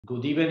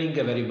Good evening,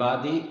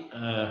 everybody.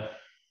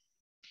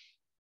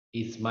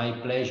 It's my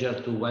pleasure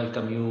to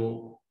welcome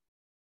you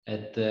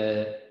at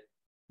the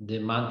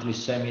monthly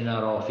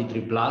seminar of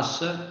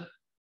HITRIplus.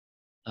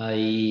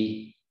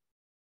 I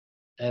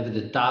have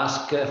the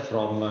task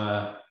from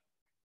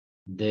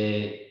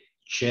the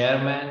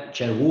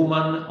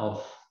chairwoman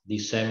of the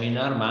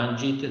seminar,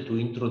 Manjit, to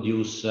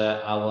introduce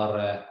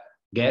our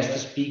guest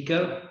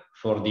speaker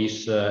for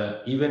this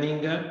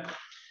evening.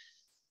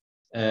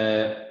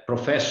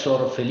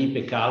 Professor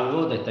Felipe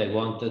Calvo, that I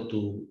wanted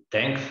to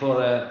thank for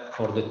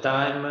the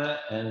time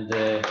and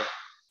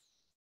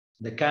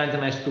the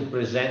kindness to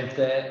present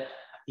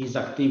his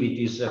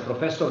activities.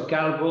 Professor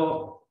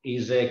Calvo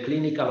is a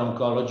clinical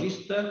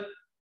oncologist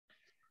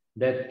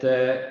that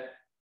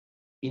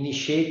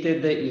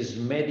initiated his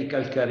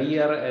medical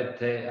career at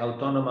the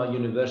Autonomous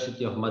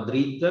University of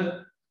Madrid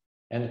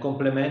and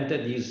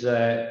complemented his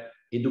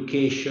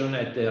education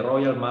at the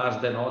Royal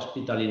Marsden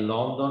Hospital in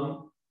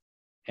London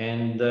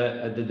and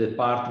at the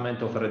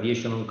Department of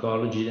Radiation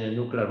Oncology and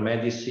Nuclear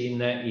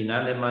Medicine in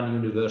Hahnemann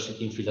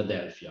University in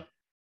Philadelphia.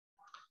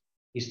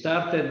 He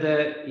started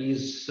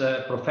his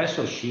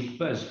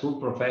professorship as full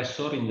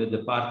professor in the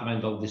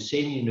department of the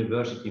same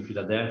university in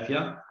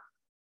Philadelphia,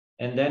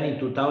 and then in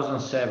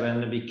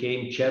 2007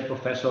 became chair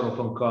professor of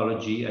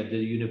oncology at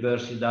the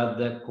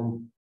Universidad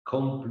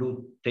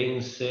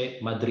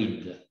Complutense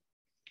Madrid.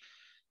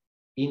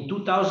 In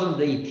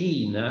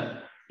 2018,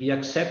 he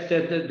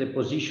accepted the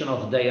position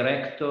of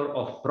director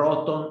of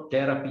proton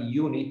therapy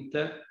unit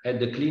at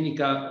the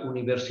Clinica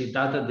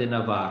Universidad de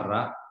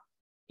Navarra,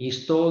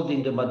 installed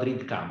in the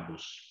Madrid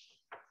campus.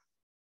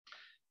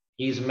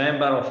 He is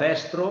member of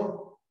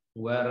ESTRO,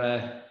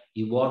 where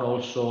he won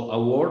also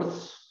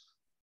awards,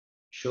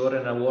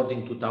 Shoren Award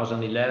in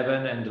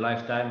 2011 and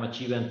Lifetime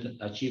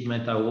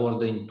Achievement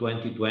Award in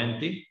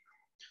 2020,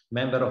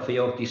 member of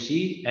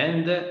AORTC,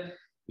 and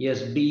he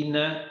has been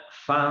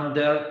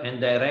founder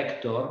and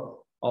director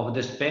of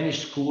the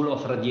Spanish School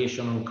of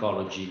Radiation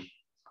Oncology.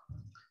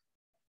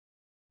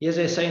 He has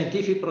a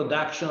scientific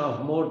production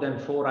of more than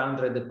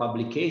 400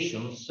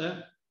 publications,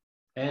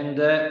 and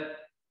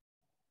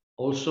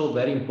also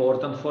very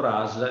important for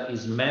us,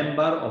 is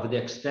member of the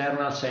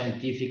external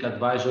scientific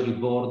advisory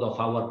board of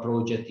our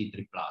project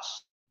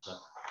HITRIplus.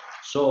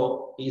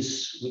 So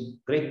it's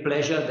with great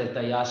pleasure that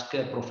I ask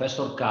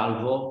Professor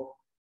Calvo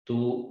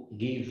to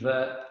give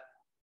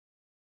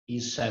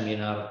his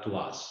seminar to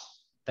us.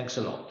 Thanks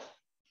a lot.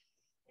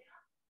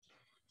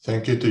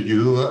 Thank you to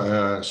you,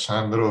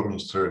 Sandro,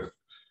 Mr.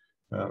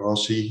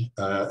 Rossi.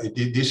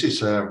 This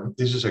is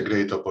a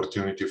great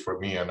opportunity for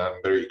me, and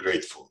I'm very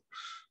grateful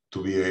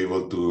to be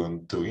able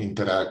to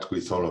interact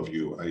with all of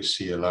you. I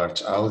see a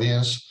large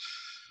audience.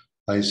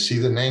 I see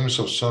the names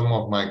of some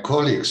of my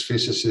colleagues,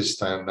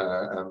 physicists and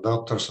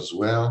doctors as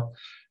well.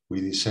 We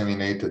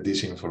disseminated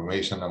this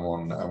information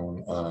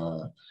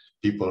among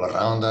people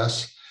around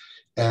us.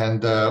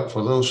 And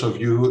for those of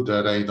you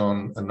that I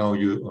don't know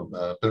you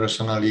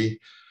personally,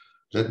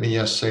 let me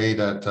just say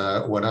that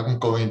what I'm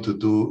going to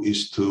do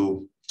is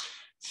to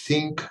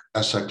think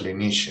as a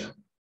clinician,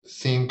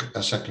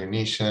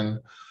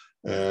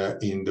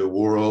 in the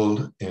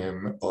world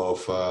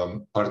of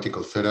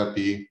particle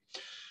therapy.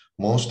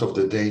 Most of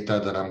the data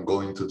that I'm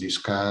going to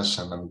discuss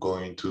and I'm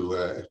going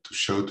to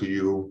show to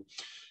you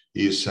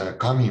is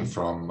coming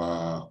from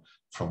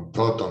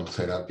proton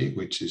therapy,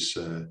 which is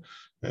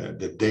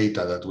the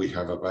data that we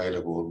have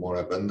available more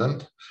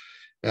abundant.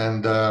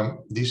 And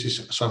this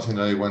is something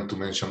that I want to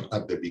mention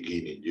at the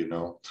beginning. You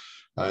know,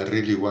 I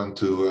really want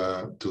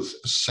to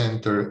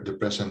center the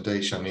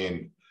presentation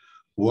in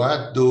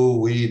what do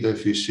we, the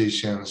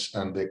physicians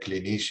and the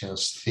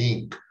clinicians,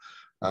 think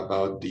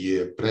about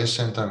the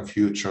present and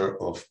future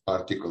of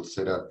particle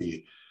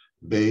therapy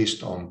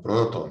based on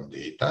proton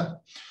data?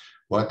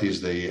 What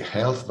is the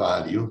health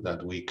value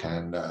that we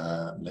can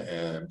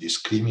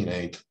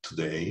discriminate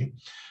today?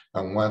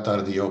 And what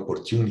are the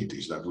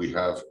opportunities that we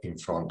have in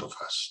front of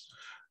us?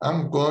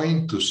 I'm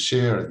going to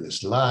share the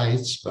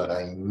slides, but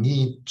I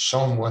need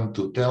someone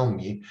to tell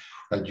me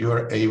that you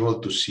are able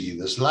to see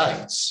the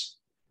slides.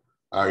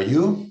 Are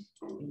you?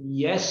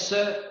 Yes,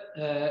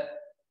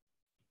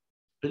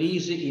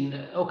 please.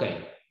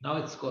 Okay, now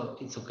it's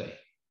okay.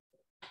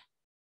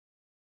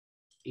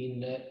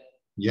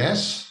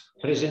 Yes.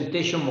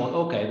 Presentation mode.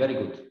 Okay, very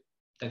good.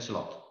 Thanks a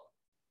lot.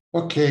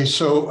 Okay,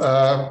 so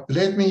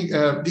let me.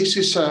 This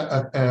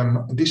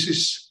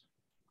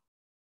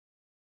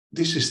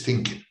is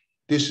thinking.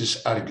 This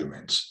is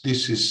arguments.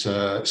 This is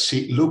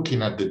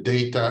looking at the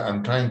data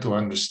and trying to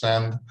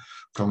understand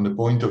from the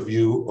point of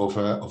view of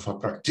a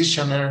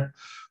practitioner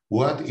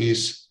what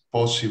is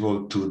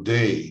possible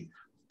today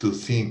to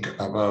think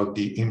about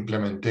the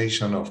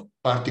implementation of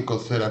particle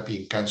therapy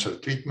in cancer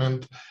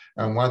treatment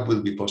and what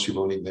will be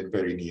possible in the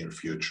very near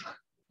future.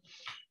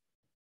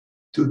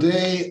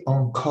 Today,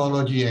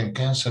 oncology and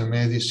cancer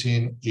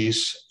medicine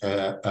is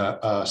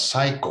a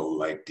cycle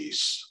like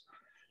this.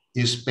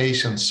 Is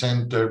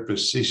patient-centered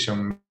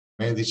precision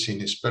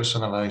medicine, is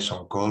personalized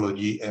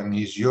oncology, and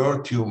is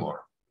your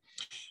tumor.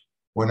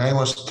 When I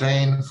was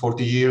trained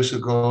 40 years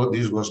ago,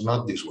 this was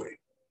not this way.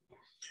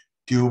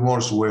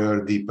 Tumors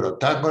were the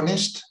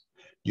protagonist.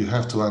 You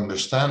have to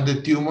understand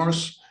the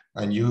tumors,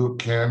 and you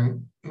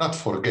can not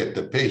forget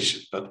the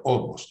patient, but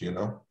almost, you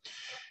know.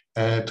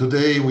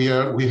 Today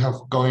we have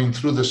going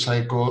through the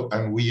cycle,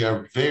 and we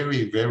are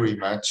very, very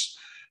much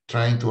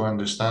trying to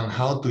understand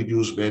how to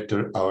use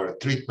better our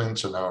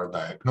treatments and our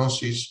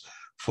diagnosis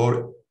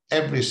for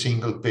every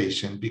single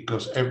patient,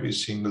 because every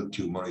single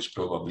tumor is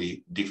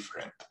probably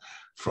different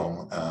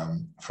from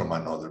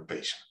another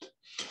patient.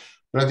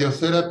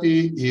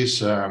 Radiotherapy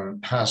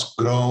has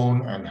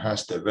grown and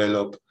has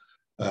developed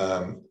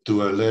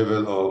to a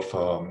level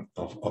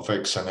of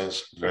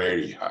excellence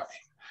very high.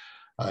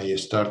 I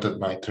started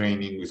my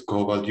training with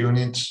cobalt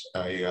units.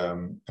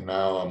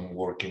 Now I'm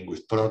working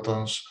with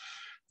protons.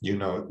 You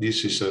know,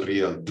 this is a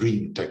real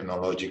dream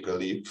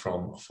technologically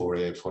for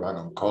an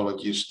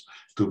oncologist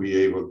to be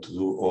able to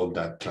do all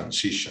that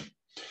transition.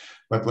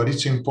 But what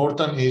is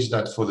important is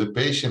that for the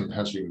patient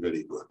has been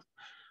very good.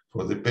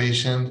 For the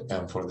patient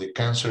and for the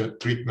cancer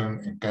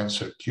treatment and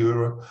cancer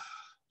cure,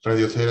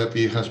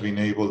 radiotherapy has been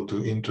able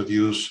to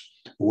introduce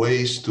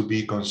ways to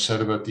be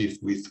conservative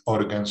with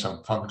organs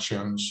and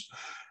functions,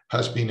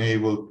 has been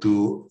able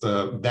to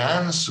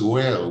dance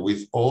well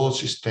with all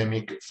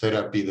systemic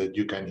therapy that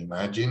you can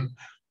imagine,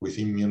 with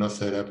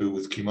immunotherapy,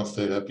 with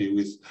chemotherapy,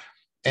 with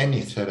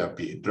any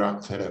therapy,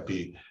 drug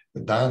therapy,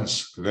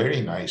 dance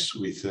very nice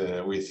with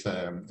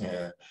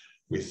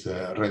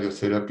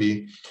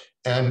radiotherapy.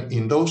 And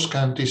in those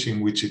countries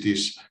in which it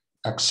is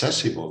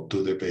accessible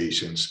to the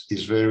patients,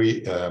 is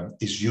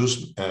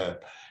used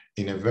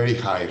in a very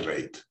high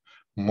rate.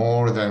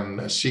 More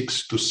than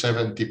 60 to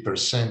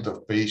 70%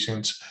 of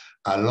patients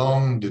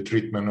along the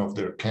treatment of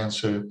their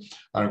cancer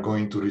are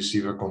going to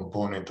receive a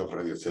component of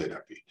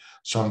radiotherapy,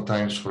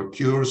 sometimes for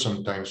cure,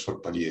 sometimes for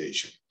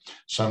palliation,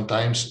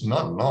 sometimes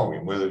not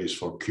knowing whether it's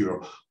for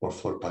cure or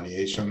for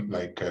palliation.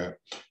 Like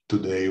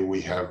today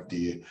we have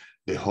the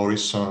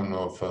horizon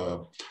of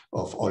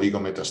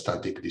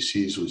oligometastatic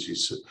disease, which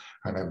is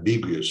an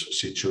ambiguous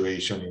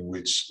situation in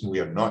which we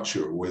are not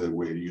sure whether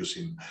we're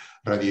using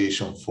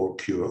radiation for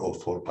cure or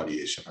for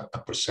palliation. A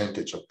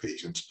percentage of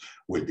patients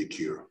will be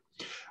cured.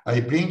 I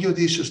bring you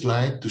this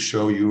slide to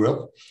show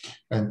Europe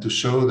and to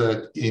show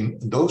that in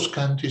those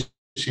countries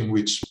in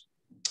which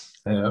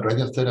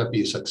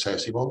radiotherapy is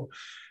accessible,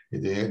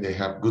 they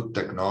have good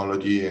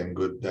technology and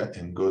good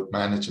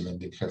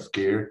management in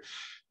healthcare.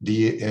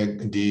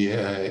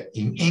 The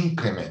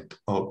increment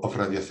of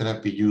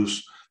radiotherapy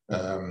use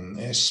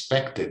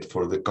expected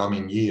for the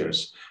coming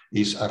years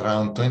is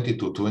around 20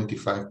 to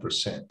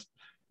 25%,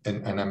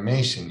 an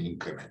amazing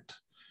increment.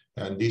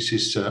 And this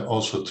is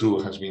also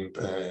true, has been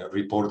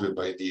reported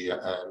by the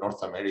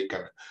North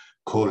American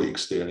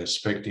colleagues. They are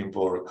expecting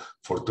for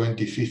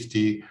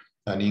 2050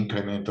 an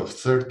increment of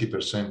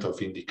 30%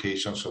 of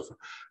indications of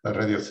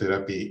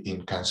radiotherapy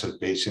in cancer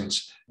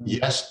patients,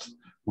 just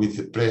with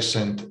the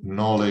present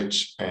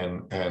knowledge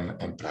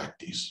and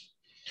practice.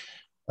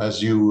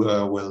 As you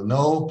well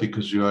know,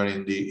 because you are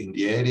in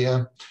the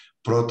area,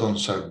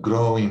 protons are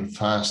growing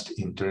fast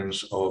in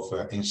terms of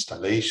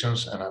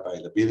installations and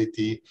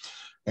availability,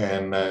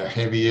 and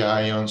heavy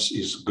ions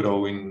is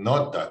growing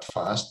not that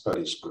fast, but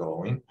it's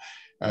growing,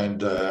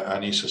 and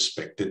it's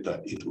expected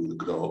that it will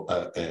grow,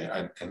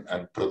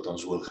 and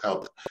protons will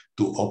help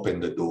to open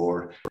the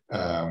door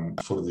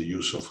for the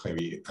use of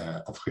heavy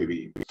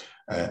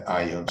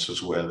ions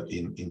as well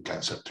in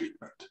cancer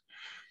treatment.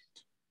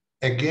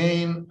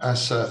 Again,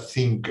 as a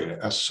thinker,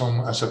 as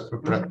a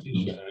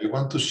practitioner, I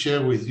want to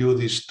share with you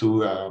these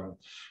two,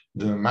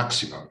 the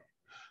maximum.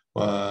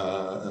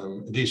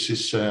 This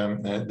is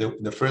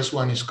the first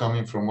one is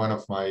coming from one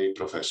of my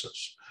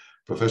professors.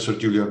 Professor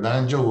Giulio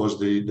D'Angio was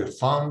the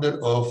founder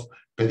of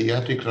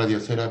pediatric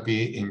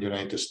radiotherapy in the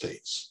United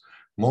States.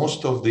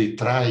 Most of the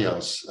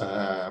trials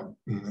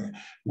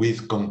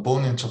with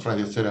components of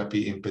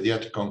radiotherapy in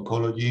pediatric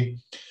oncology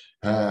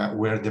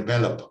were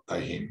developed by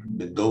him,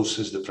 the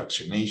doses, the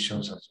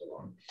fractionations, and so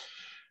on.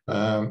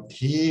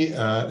 He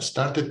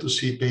started to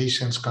see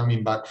patients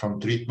coming back from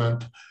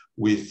treatment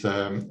with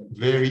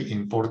very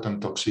important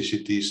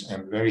toxicities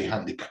and very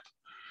handicapped.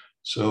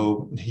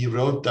 So he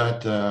wrote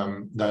that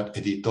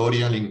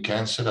editorial in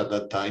Cancer. At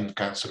that time,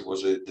 Cancer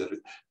was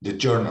the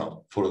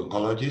journal for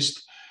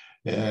oncologists.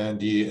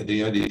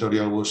 The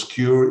editorial was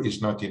 "Cure is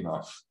not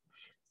enough."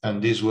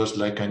 And this was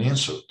like an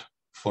insult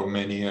for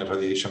many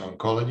radiation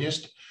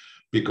oncologists,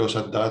 because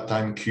at that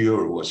time,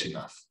 cure was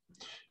enough.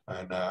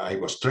 And I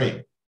was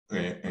trained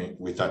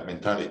with that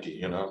mentality,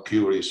 you know,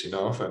 cure is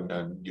enough, and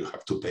then you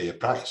have to pay a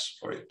price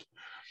for it.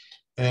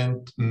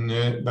 And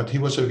but he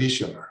was a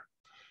visionary.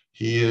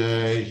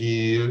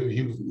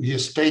 He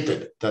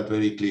stated that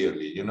very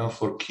clearly. You know,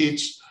 for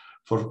kids,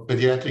 for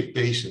pediatric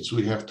patients,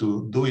 we have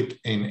to do it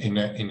in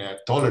a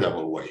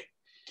tolerable way.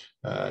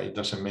 It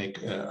doesn't make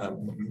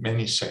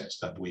many sense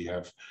that we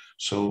have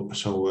so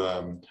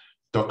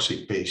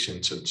toxic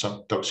patients and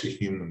some toxic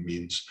human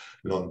beings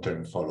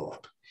long-term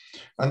follow-up.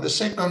 And the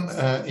second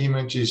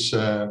image is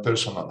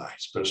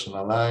personalized.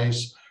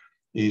 Personalized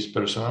is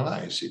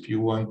personalized. If you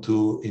want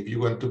to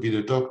be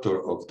the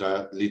doctor of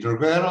that little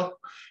girl,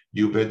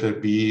 you better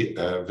be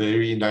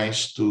very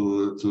nice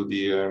to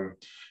the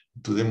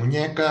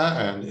muñeca,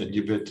 and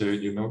you better,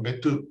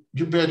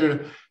 you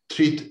better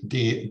treat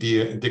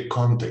the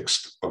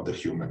context of the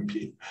human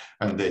being,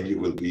 and then you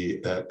will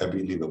be a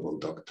believable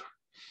doctor.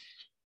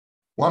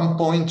 One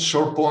point,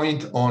 short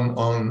point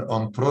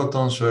on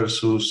protons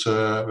versus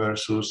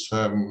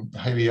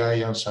heavy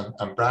ions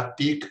and Bragg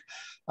peak.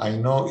 I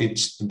know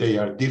they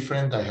are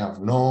different. I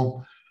have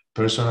no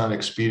personal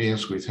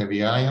experience with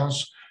heavy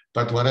ions,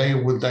 but what I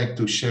would like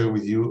to share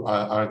with you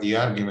are the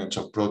arguments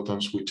of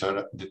protons, which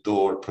are the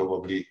door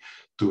probably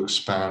to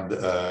expand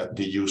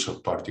the use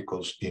of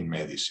particles in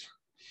medicine.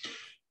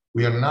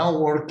 We are now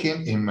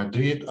working in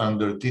Madrid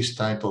under this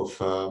type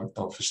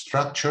of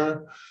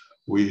structure.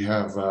 We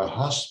have a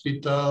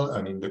hospital,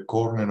 and in the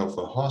corner of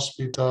a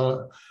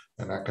hospital,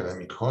 an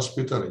academic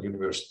hospital, a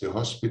university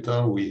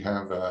hospital, we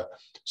have a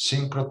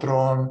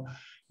synchrotron,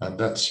 and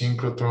that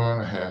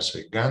synchrotron has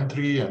a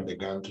gantry, and the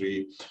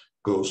gantry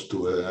goes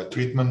to a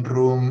treatment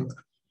room,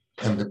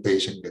 and the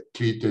patient gets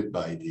treated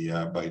by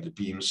the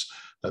beams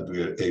that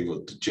we are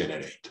able to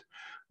generate.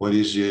 What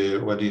is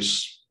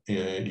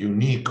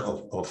unique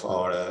of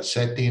our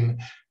setting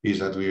is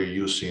that we are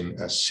using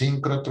a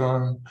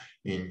synchrotron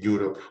in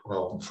Europe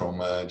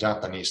from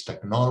Japanese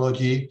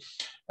technology,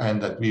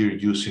 and that we are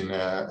using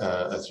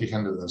a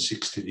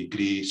 360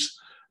 degrees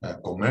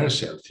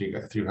commercial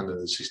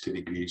 360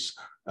 degrees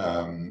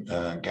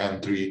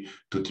gantry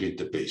to treat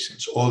the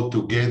patients.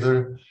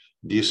 Altogether,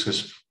 this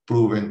has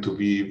proven to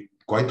be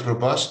quite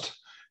robust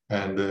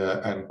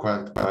and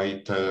quite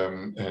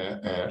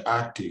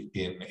active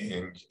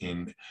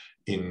in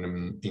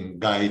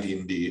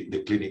guiding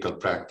the clinical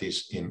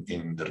practice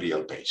in the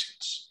real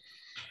patients.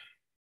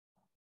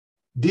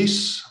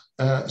 This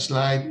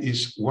slide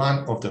is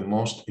one of the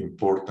most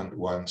important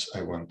ones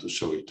I want to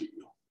show it to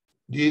you.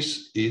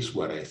 This is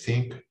what I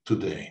think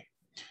today.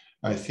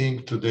 I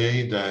think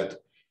today that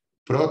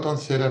proton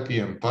therapy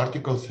and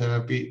particle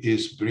therapy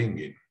is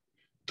bringing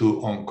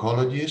to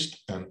oncologists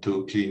and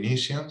to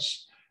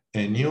clinicians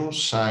a new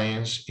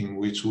science in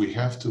which we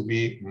have to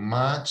be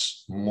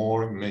much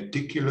more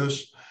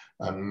meticulous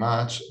and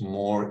much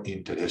more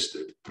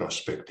interested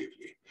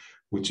prospectively,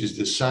 which is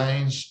the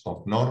science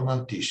of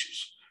normal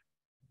tissues,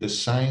 the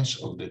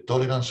science of the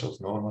tolerance of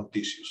normal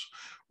tissues.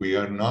 We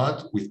are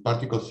not with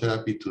particle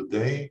therapy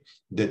today.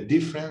 The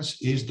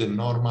difference is the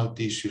normal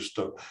tissue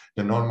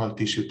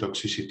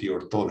toxicity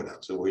or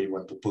tolerance, the way you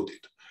want to put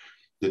it.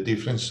 The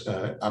difference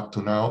up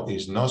to now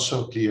is not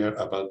so clear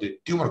about the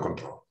tumor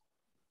control,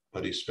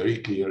 but it's very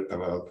clear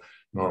about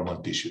normal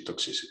tissue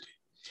toxicity.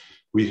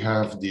 We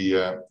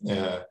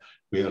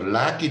are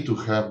lucky to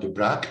have the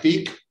Bragg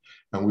peak,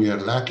 and we are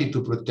lucky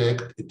to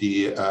protect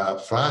the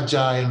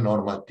fragile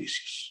normal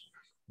tissues.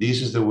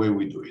 This is the way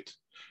we do it.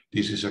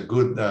 This is a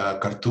good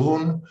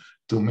cartoon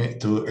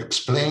to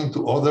explain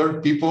to other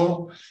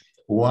people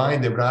why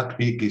the Bragg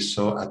peak is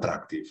so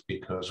attractive,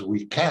 because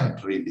we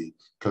can't really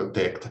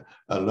protect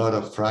a lot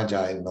of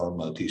fragile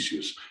normal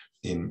tissues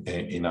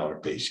in our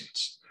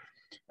patients.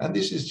 And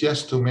this is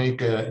just to make,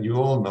 you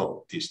all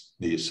know these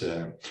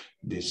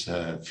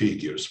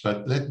figures,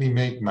 but let me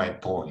make my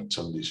points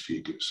on these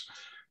figures.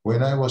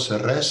 When I was a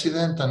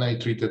resident and I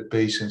treated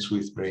patients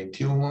with brain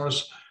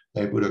tumors,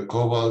 I put a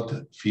cobalt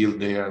field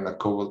there and a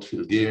cobalt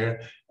field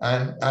there,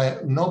 and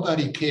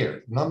nobody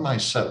cared, not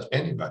myself,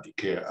 anybody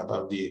cared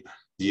about the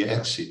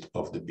exit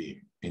of the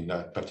beam in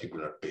that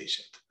particular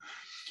patient.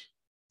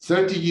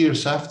 30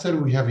 years after,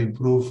 we have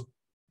improved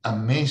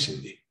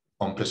amazingly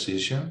on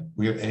precision.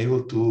 We are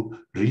able to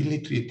really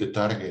treat the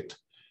target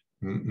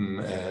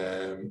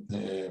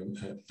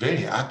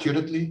very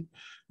accurately,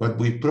 but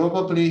we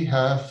probably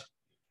have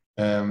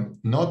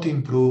not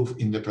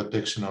improved in the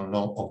protection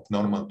of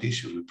normal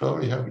tissue. We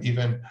probably have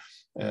even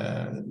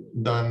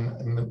done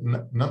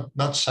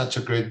not such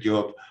a great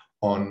job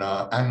on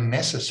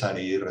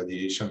unnecessary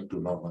irradiation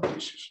to normal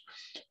tissues.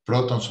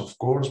 Protons, of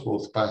course,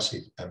 both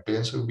passive and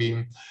pensive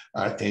beam,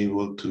 are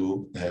able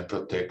to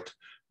protect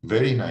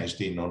very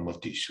nicely normal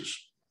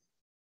tissues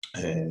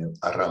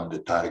around the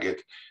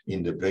target.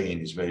 In the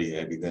brain is very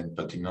evident,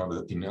 but in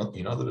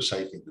other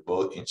sites in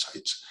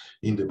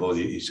the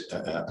body, is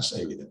as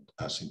evident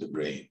as in the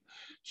brain.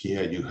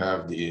 Here you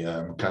have the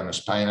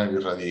cranospinal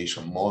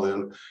irradiation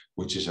model,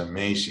 which is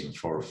amazing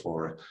for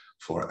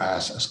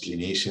us as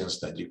clinicians,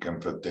 that you can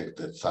protect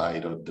the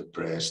thyroid, the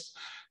breast,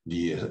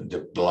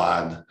 the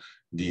blood,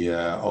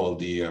 all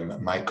the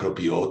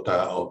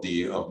microbiota of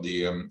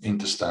the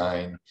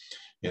intestine.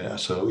 Yeah,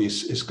 so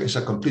it's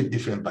a complete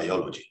different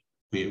biology.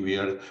 We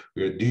are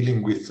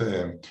dealing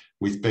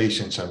with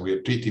patients, and we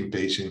are treating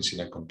patients in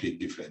a complete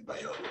different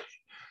biology.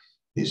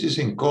 This is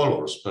in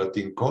colors, but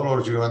in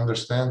colors you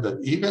understand that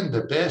even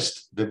the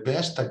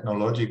best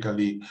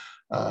technologically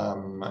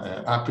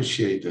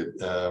appreciated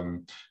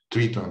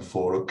treatment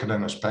for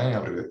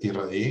cranospinal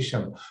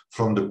irradiation,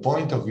 from the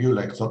point of view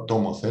like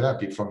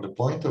tomotherapy, from the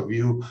point of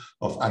view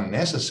of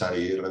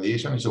unnecessary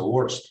irradiation, is the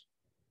worst.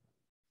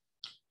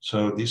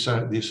 So these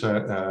are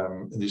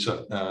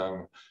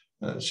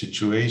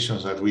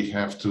situations that we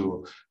have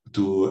to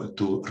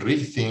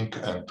rethink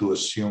and to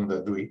assume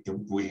that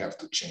we have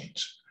to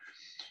change.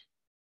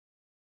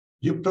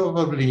 You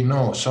probably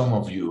know, some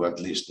of you at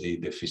least,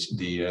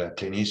 the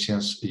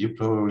clinicians, you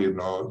probably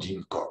know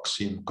Jim Cox.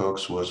 Jim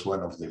Cox was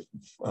one of the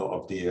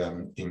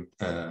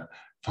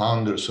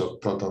founders of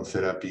proton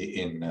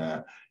therapy in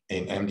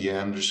MD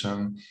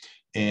Anderson.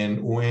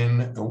 And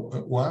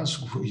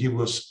once he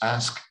was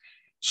asked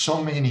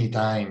so many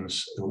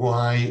times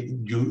why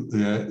you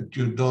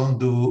don't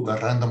do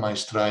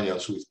randomized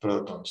trials with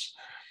protons,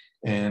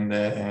 and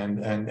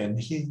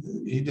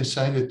he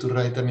decided to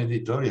write an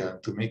editorial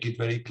to make it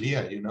very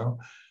clear, you know,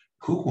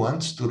 who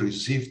wants to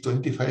receive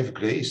 25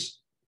 grays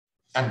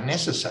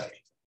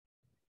unnecessary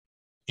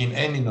in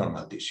any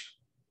normal tissue?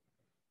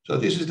 So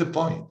this is the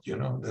point, you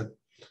know, that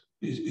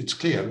it's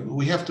clear.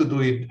 We have to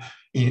do it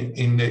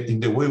in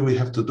the way we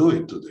have to do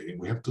it today.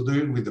 We have to do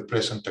it with the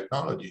present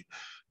technology.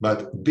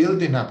 But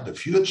building up the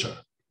future,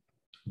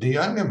 the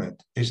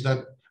argument is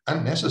that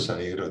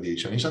unnecessary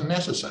irradiation is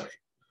unnecessary.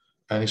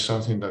 And it's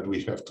something that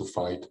we have to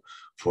fight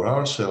for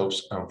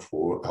ourselves and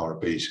for our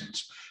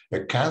patients.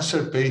 A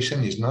cancer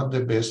patient is not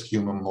the best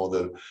human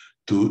model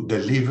to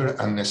deliver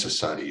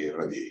unnecessary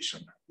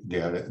irradiation.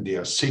 They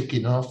are sick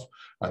enough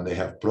and they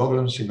have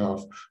problems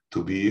enough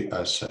to be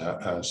as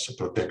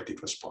protective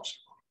as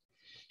possible.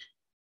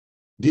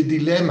 The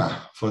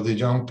dilemma for the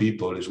young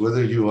people is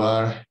whether you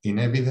are in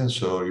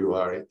evidence or you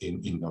are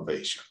in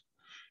innovation.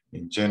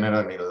 In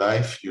general, in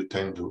life, you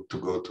tend to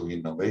go to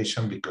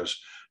innovation because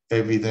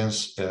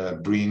evidence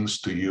brings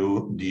to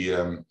you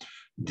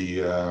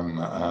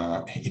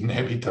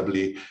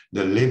inevitably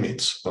the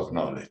limits of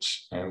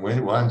knowledge. And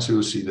once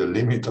you see the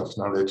limit of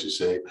knowledge,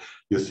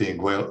 you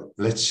think, well,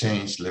 let's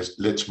change,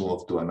 let's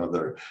move to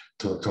another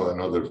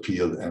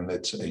field and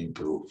let's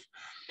improve.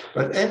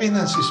 But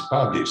evidence is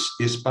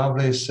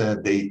published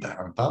data,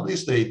 and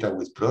published data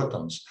with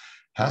protons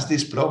has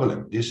this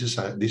problem. This is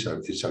a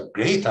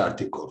great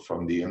article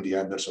from the MD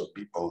Anderson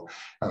people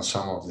and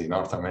some of the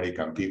North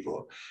American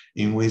people,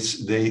 in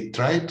which they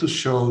try to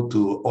show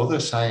to other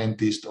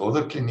scientists,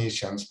 other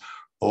clinicians,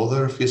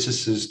 other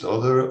physicists,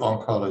 other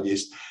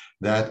oncologists,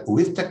 that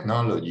with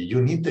technology, you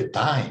need the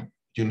time.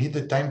 You need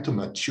the time to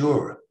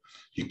mature.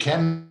 You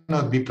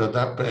cannot be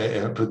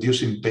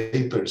producing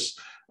papers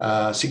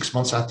 6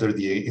 months after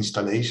the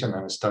installation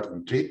and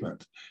starting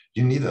treatment.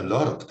 You need a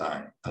lot of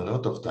time,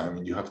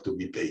 and you have to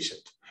be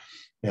patient.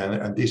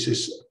 And this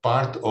is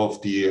part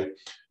of the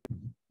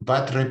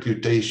bad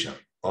reputation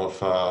of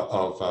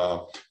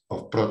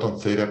proton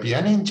therapy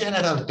and in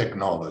general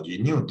technology,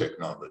 new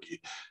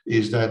technology,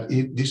 is that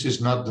this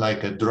is not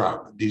like a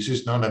drug. This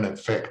is not an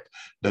effect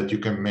that you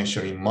can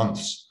measure in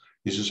months.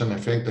 This is an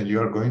effect that you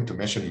are going to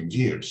measure in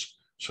years.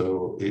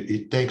 So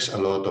it takes a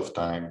lot of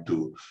time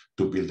to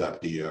build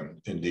up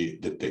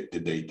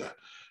the data.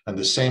 And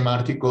the same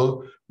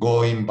article,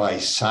 going by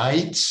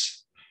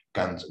sites,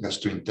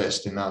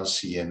 gastrointestinal,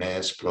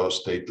 CNS,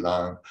 prostate,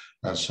 lung,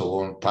 and so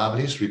on,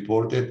 published,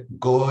 reported,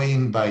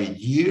 going by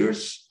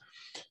years.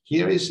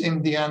 Here is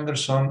MD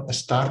Anderson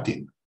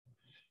starting.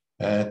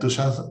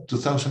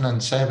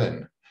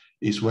 2007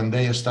 is when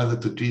they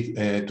started to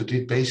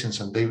treat patients,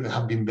 and they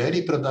have been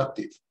very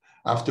productive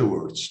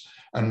afterwards.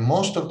 And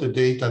most of the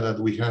data that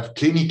we have,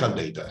 clinical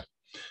data,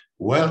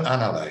 well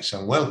analyzed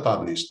and well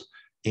published,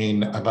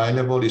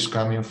 available is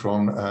coming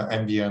from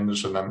MD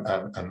Anderson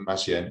and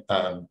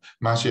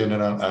Mass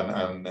General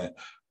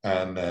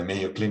and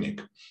Mayo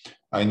Clinic.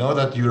 I know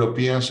that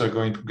Europeans are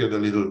going to get a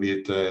little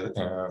bit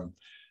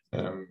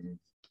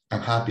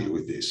unhappy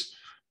with this,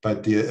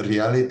 but the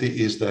reality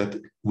is that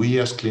we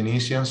as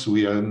clinicians,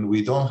 we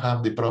don't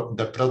have the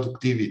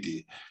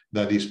productivity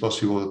that is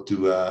possible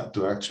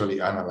to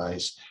actually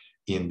analyze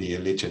in the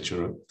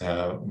literature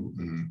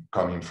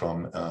coming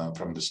from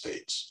the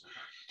States.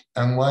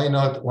 And why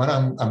not? Well,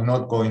 I'm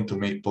not going to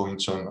make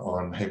points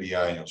on heavy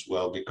ions,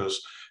 well, because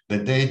the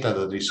data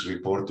that is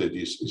reported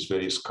is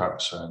very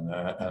scarce,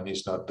 and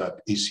it's not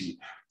that easy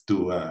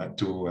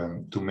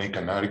to make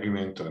an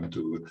argument and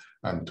to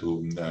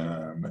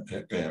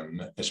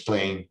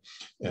explain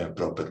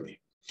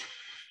properly.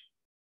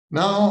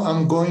 Now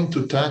I'm going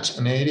to touch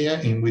an area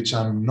in which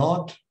I'm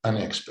not an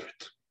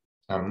expert.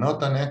 I'm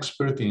not an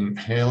expert in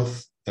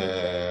health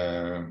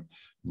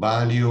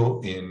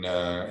value, in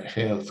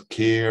health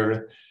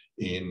care,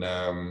 in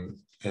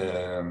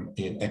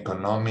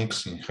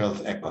economics, in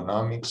health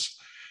economics.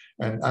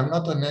 And I'm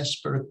not an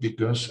expert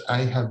because I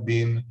have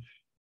been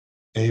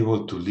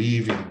able to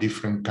live in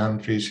different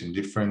countries, in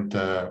different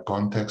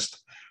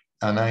contexts.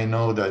 And I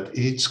know that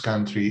each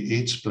country,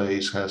 each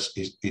place has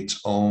its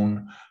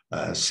own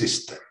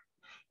system.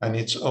 And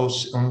its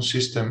own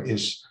system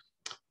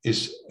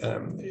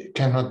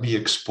cannot be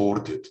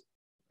exported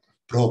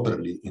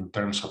properly in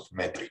terms of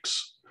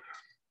metrics.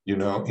 You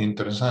know,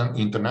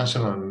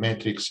 international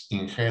metrics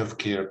in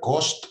healthcare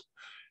cost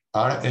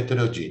are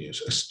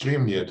heterogeneous,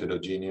 extremely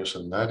heterogeneous,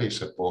 and that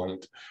is a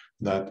point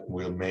that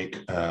will make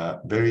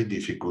very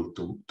difficult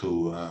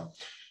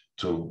to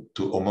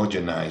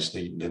homogenize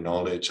the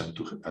knowledge and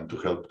to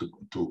help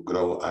to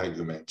grow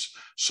arguments,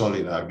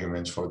 solid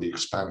arguments for the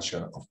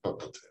expansion of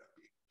proton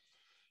therapy.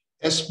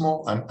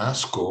 ESMO and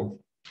ASCO,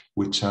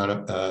 which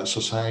are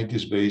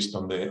societies based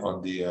on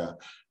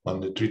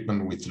the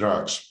treatment with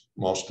drugs,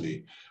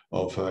 mostly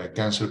of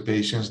cancer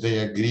patients, they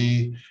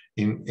agree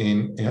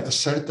in a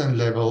certain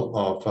level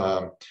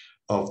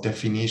of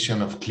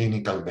definition of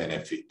clinical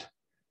benefit.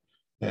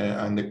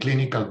 And the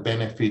clinical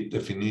benefit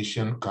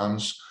definition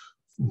comes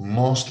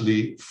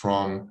mostly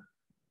from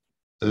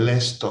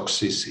less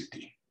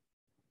toxicity.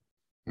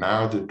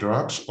 Now the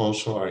drugs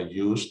also are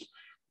used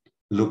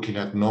looking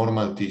at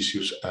normal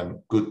tissues and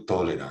good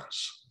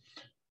tolerance.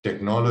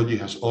 Technology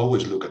has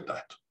always looked at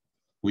that.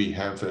 We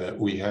have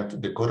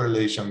the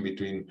correlation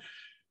between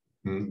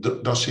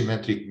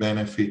dosimetric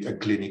benefit and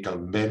clinical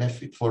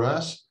benefit for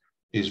us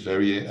is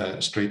very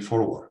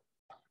straightforward.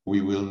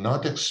 We will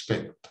not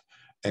expect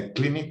a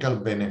clinical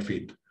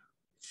benefit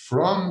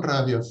from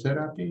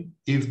radiotherapy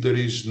if there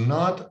is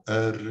not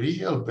a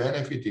real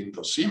benefit in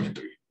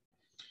dosimetry.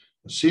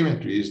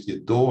 Dosimetry is the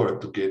door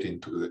to get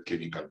into the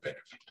clinical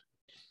benefit.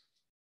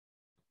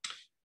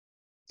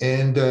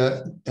 And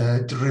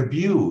the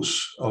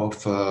reviews of,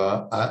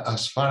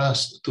 as far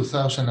as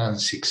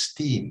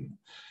 2016,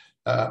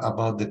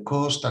 about the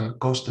cost and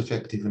cost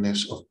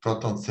effectiveness of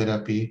proton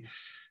therapy,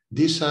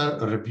 these are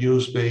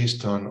reviews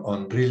based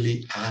on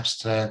really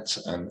abstracts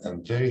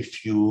and very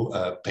few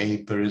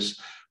papers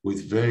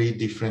with very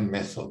different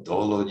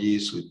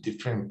methodologies, with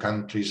different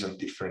countries and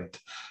different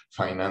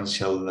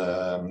financial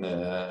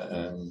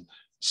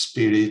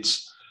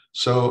spirits.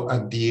 So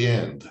at the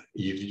end,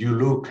 if you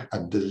look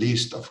at the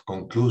list of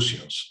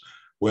conclusions,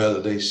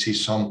 well, they see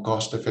some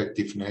cost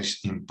effectiveness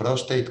in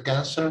prostate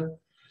cancer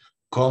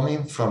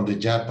coming from the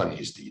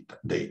Japanese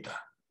data.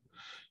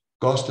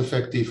 Cost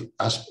effective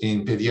as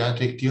in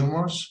pediatric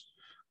tumors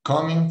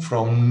coming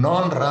from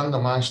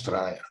non-randomized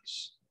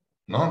trials.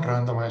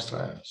 Non-randomized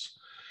trials.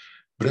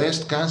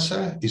 Breast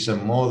cancer is a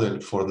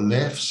model for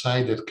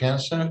left-sided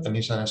cancer and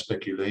is a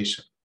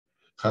speculation.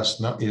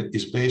 It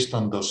is based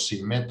on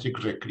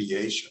dosimetric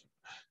recreation,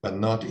 but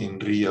not in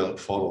real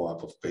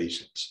follow-up of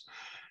patients.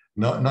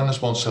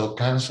 Non-small cell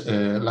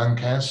cancer, lung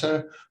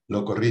cancer,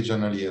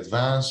 locoregionally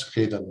advanced,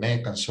 head and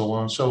neck, and so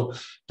on. So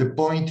the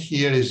point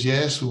here is,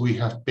 yes, we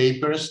have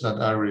papers that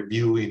are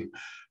reviewing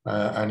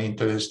and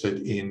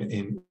interested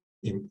in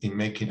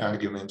making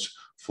arguments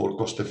for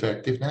cost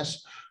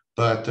effectiveness,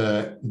 but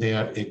they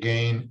are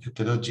again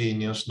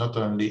heterogeneous, not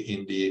only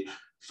in the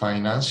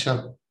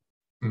financial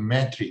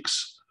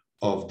metrics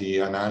of the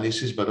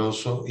analysis, but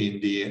also in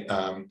the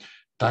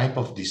type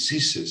of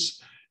diseases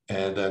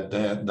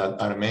that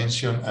are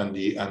mentioned and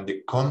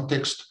the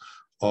context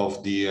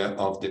of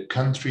the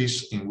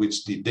countries in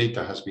which the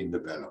data has been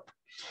developed.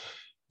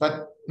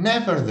 But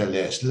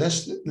nevertheless,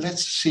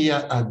 let's see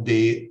at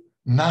the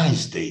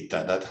nice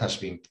data that has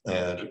been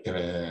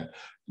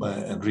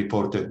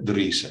reported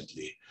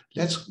recently.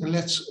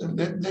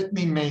 Let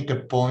me make a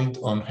point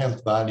on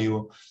health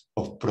value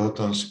of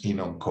protons in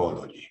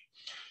oncology.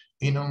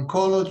 In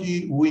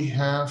oncology, we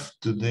have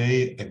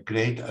today a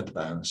great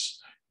advance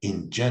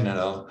in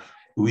general,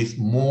 with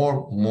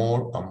more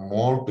and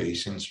more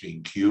patients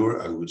being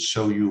cured. I will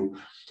show you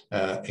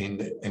in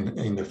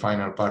the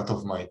final part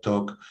of my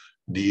talk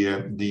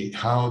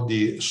how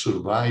the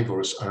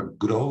survivors are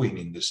growing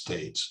in the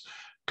States.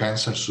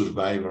 Cancer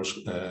survivors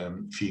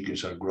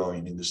figures are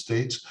growing in the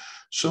States.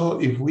 So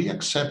if we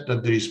accept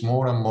that there is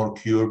more and more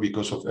cure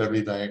because of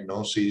early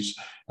diagnosis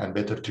and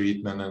better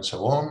treatment and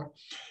so on,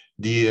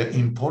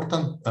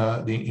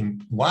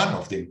 one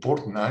of the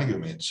important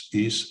arguments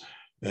is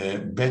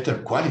better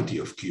quality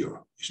of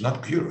cure. It's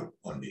not cure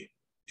only,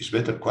 it's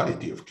better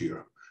quality of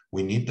cure.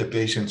 We need the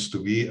patients to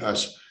be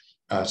as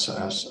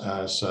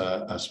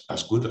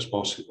good as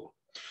possible.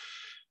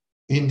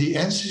 In the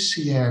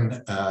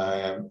NCCN,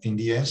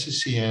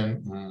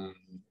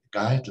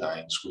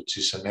 guidelines, which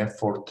is an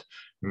effort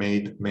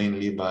made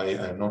mainly by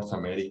North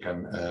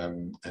American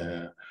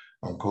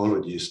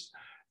oncologists,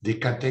 the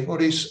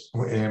categories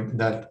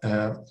that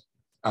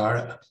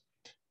are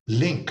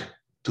linked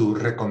to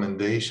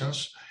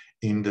recommendations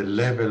in the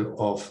level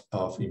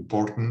of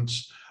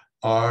importance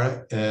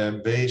are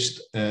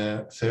based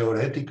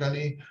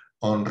theoretically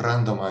on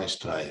randomized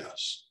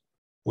trials.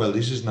 Well,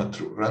 this is not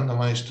true.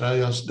 Randomized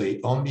trials, they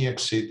only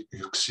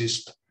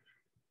exist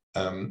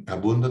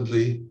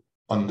abundantly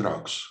on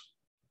drugs,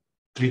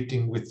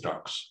 treating with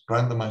drugs.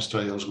 Randomized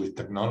trials with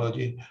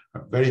technology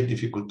are very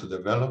difficult to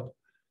develop,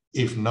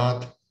 if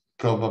not,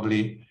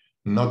 probably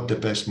not the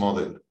best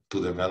model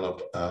to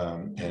develop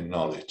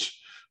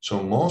knowledge.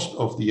 So most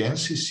of the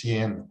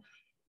NCCN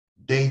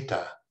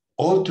data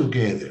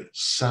altogether,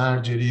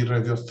 surgery,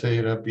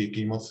 radiotherapy,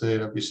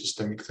 chemotherapy,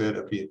 systemic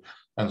therapy,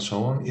 and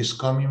so on, is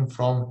coming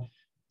from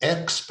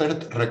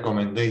expert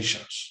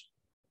recommendations.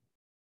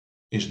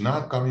 It's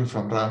not coming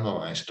from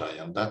randomized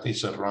trial. That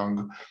is a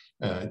wrong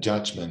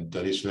judgment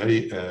that is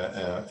very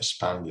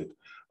expanded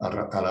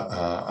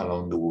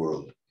around the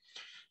world.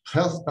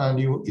 Health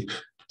value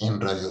in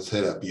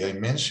radiotherapy. I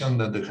mentioned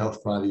that the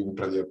health value in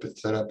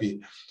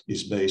radiotherapy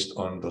is based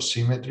on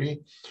dosimetry.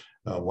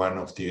 One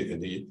of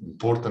the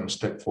important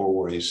step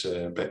forward is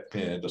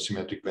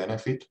dosimetric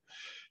benefit.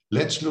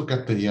 Let's look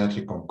at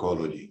pediatric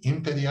oncology.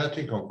 In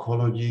pediatric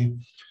oncology,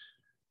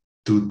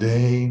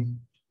 today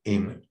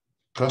in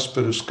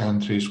prosperous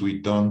countries, we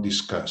don't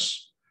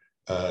discuss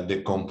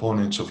the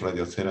components of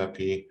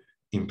radiotherapy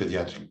in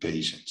pediatric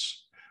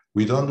patients.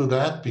 We don't do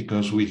that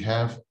because we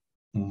have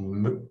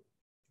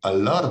a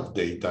lot of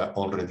data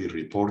already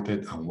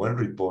reported and well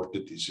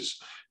reported. This is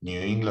New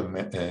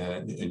England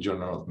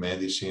Journal of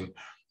Medicine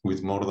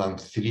with more than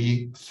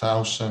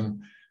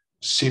 3,000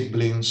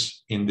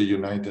 siblings in the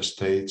United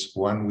States,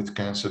 one with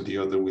cancer, the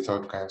other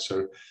without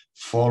cancer,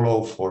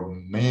 follow for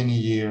many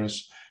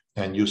years.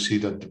 And you see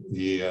that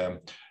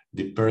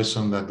the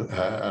person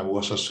that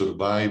was a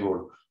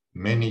survivor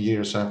many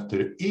years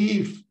after,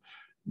 if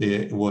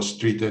it was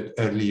treated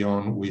early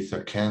on with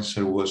a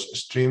cancer, was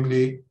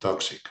extremely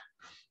toxic.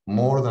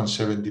 More than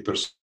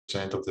 70%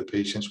 of the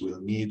patients will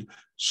need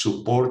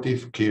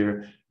supportive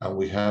care, and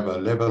we have a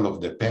level of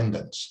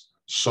dependence,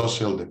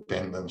 social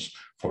dependence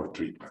for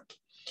treatment.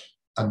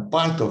 And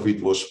part of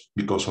it was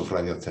because of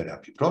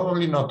radiotherapy,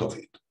 probably not of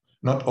it,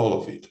 not all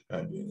of it.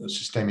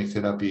 Systemic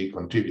therapy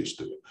contributes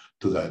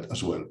to that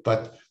as well.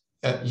 But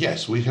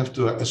yes, we have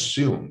to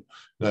assume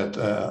that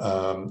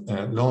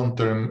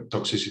long-term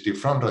toxicity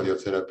from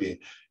radiotherapy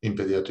in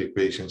pediatric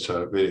patients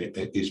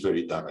is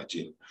very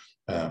damaging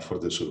for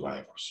the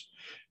survivors.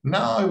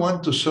 Now I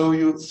want to show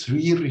you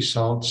 3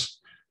 results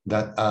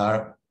that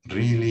are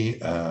really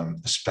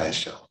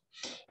special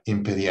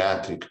in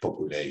pediatric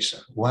population.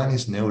 One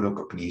is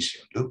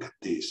neurocognition. Look at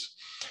this.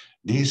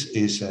 This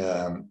is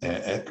a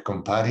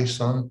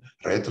comparison,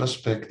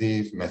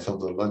 retrospective,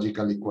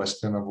 methodologically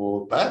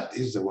questionable, but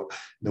is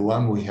the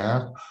one we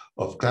have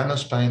of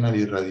cranospinal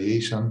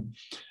irradiation,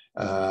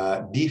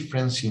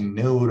 difference in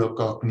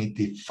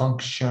neurocognitive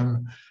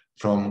function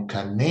from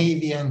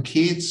Canadian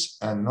kids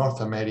and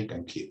North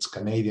American kids.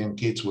 Canadian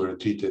kids were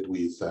treated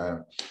with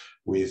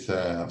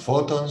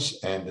photons,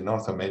 and the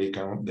North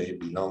American, they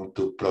belong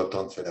to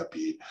proton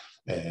therapy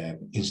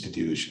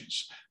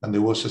institutions. And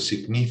there was a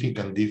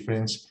significant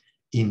difference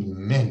in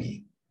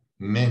many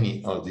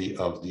of the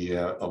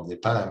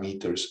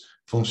parameters,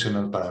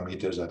 functional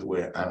parameters that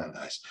were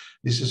analyzed.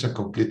 This is a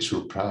complete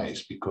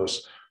surprise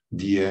because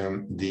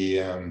in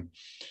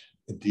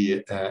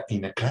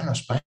a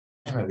cranospinal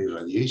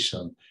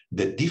irradiation,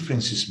 the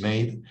difference is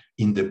made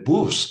in the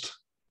boost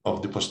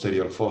of the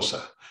posterior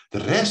fossa.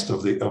 The rest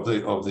of the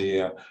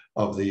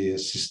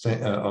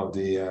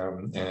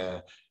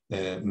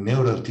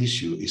neural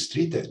tissue is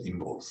treated in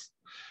both.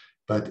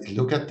 But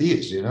look at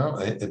this, you know,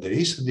 there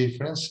is a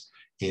difference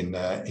in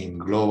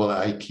global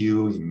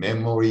IQ, in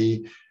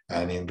memory,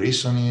 and in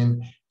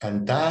reasoning,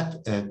 and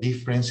that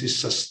difference is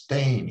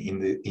sustained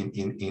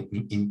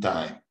in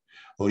time,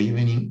 or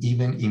even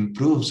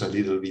improves a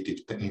little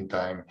bit in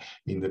time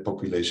in the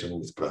population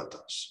with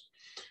protons.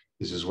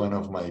 This is one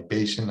of my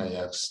patients. I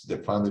asked, the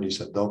father is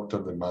a doctor,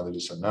 the mother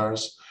is a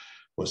nurse,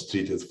 was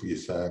treated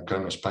with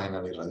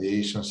cranospinal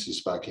irradiation.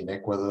 She's back in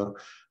Ecuador.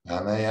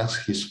 And I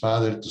asked his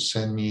father to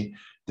send me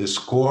the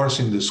scores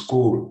in the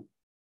school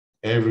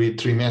every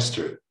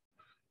trimester.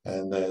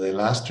 And the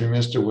last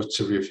trimester was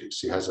terrific.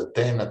 She has a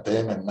 10, a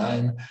 10, a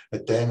 9, a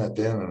 10, a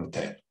 10, and a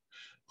 10.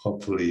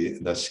 Hopefully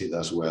that she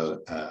does well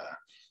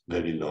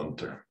very long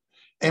term.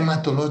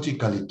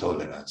 Hematological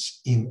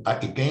intolerance in,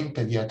 again,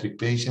 pediatric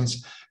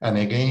patients, and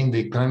again,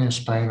 the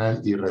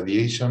craniospinal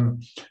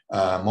irradiation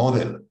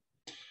model.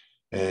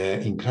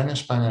 In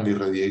craniospinal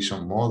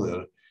irradiation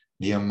model,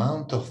 the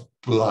amount of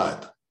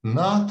blood,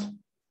 not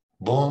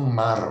bone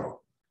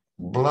marrow,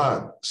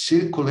 blood,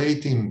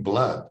 circulating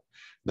blood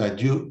that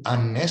you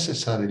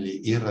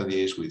unnecessarily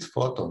irradiate with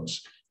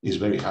photons is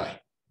very high.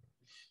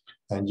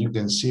 And you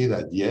can see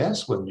that,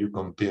 yes, when you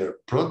compare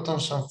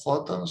protons and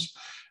photons,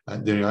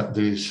 there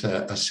is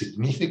a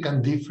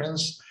significant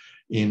difference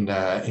in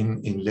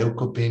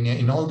leukopenia,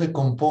 in all the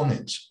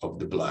components of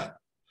the blood.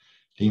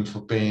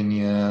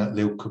 Lymphopenia,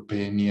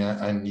 leukopenia,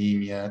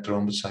 anemia,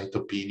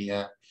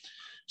 thrombocytopenia.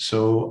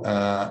 So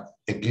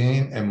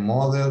again, a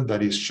model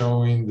that is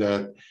showing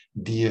that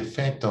the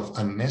effect of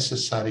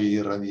unnecessary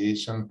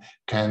irradiation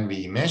can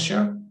be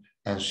measured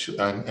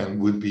and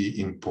will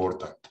be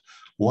important.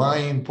 Why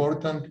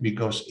important?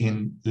 Because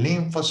in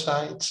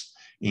lymphocytes,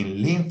 in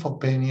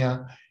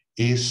lymphopenia,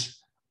 is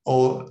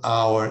all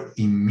our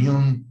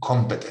immune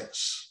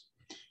competence.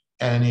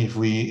 And if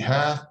we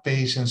have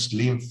patients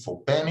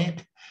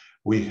lymphopenic,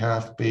 we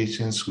have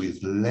patients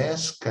with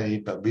less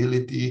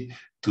capability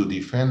to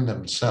defend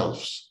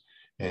themselves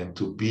and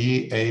to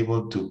be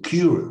able to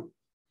cure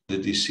the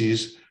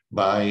disease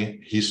by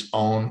his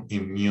own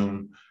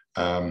immune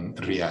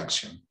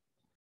reaction.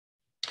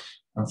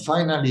 And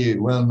finally, a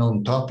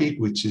well-known topic,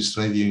 which is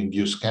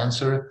radio-induced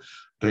cancer.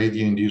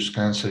 Radio-induced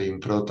cancer in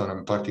proton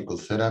and particle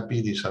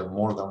therapy. These are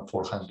more than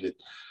 400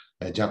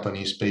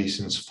 Japanese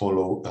patients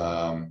follow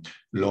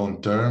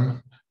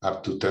long-term,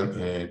 up to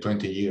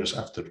 20 years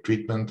after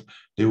treatment.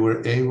 They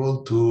were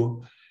able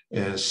to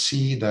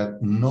see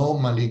that no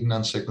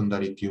malignant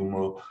secondary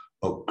tumor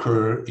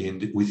occur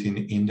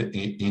within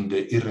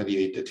the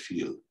irradiated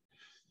field.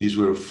 These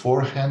were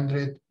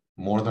 400,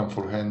 more than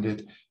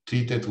 400,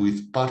 treated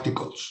with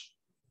particles,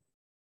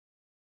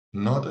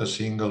 not a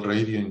single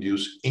radio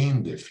induced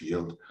in the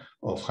field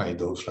of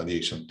high-dose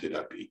radiation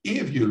therapy.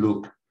 If you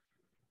look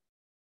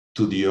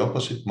to the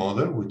opposite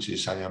model, which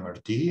is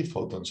IMRT,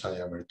 photons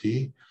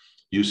IMRT,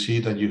 you see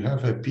that you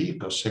have a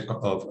peak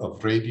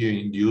of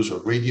radio-induced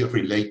or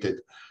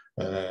radio-related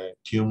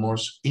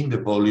tumors in the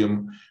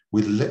volume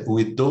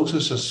with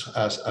doses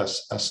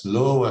as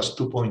low as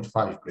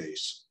 2.5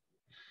 grays.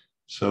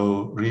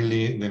 So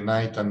really the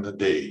night and the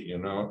day, you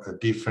know, a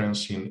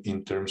difference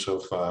in terms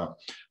of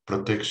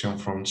protection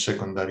from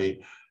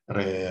secondary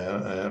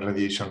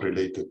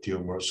radiation-related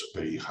tumors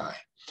very high.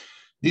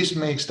 This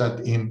makes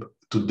that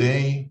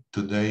today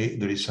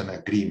there is an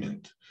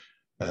agreement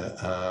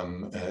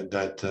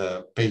that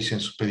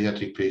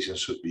pediatric patients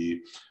should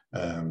be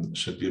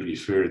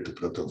referred to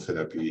proton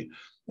therapy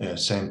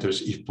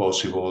centers if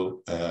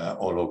possible,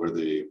 all over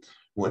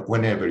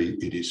whenever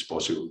it is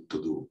possible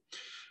to do.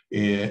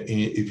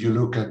 If you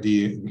look at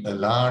the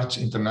large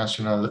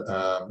international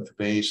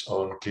base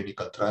on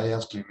clinical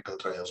trials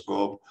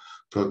Gov,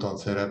 proton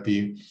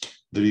therapy,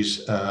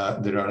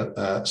 there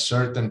are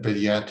certain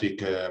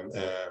pediatric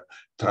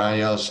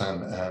trials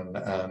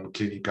and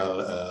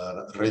clinical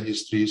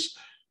registries.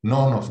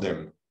 None of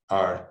them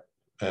are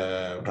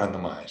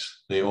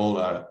randomized. They all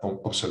are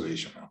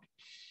observational.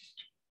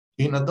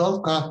 In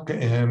adult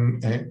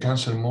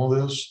cancer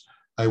models,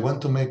 I want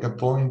to make a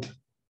point.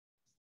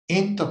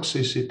 In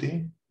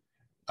toxicity,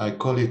 I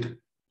call it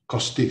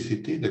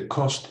costicity, the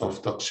cost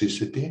of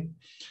toxicity.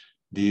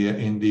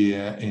 In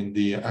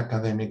the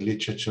academic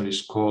literature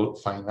is called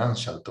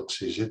financial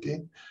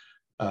toxicity.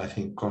 I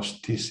think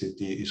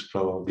costicity is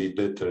probably a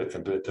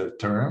better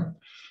term.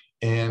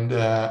 And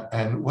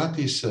what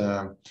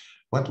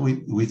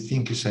we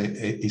think is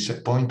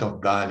a point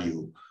of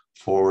value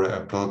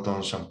for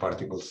protons and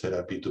particle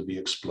therapy to be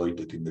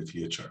exploited in the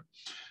future.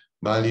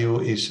 Value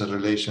is a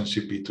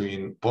relationship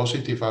between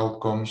positive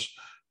outcomes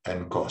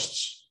and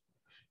costs.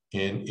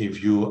 And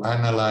if you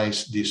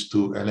analyze these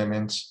two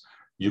elements,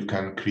 you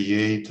can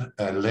create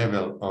a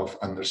level of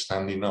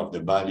understanding of the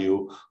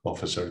value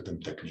of a certain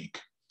technique.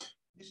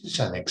 This is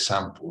an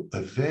example,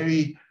 a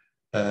very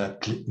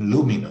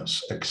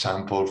luminous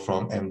example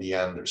from MD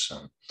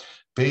Anderson.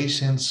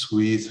 Patients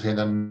with head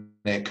and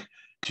neck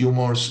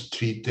tumors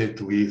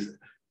treated with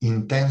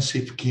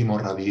intensive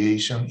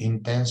chemo-radiation,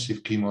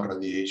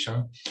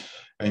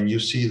 and you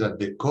see that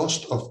the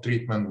cost of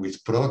treatment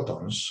with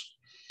protons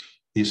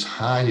is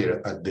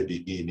higher at the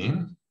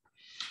beginning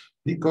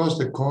because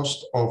the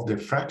cost of the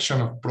fraction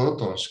of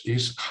protons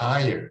is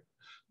higher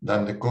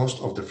than the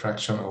cost of the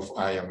fraction of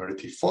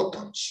IMRT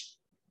photons.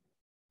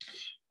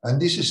 And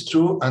this is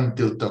true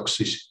until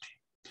toxicity.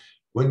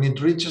 When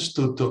it reaches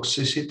to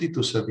toxicity,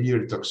 to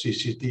severe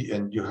toxicity,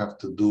 and you have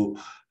to do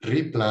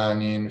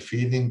replanning,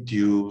 feeding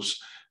tubes,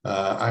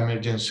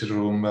 emergency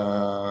room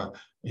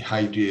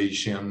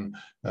hydration,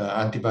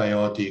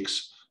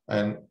 antibiotics,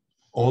 and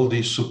all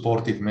these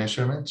supportive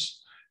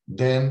measurements,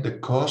 then the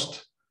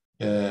cost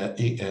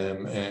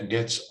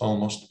gets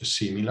almost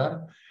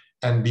similar.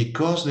 And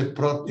because the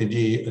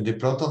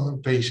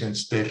proton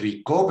patients, they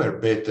recover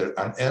better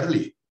and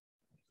early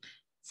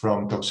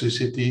from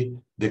toxicity,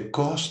 the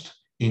cost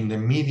in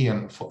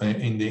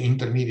the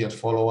intermediate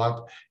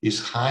follow-up is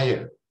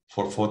higher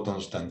for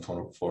photons than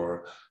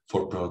for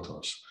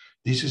protons.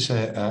 This is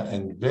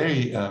a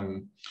very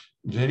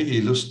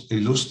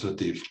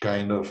illustrative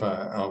kind of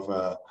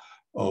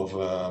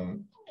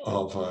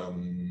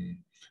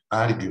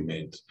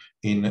argument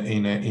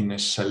in a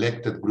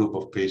selected group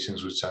of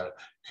patients, which are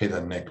head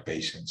and neck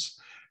patients.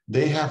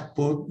 They have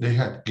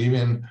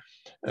given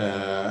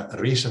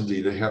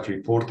recently, they have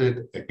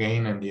reported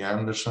again, MD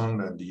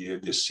Anderson, and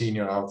the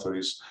senior author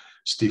is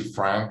Steve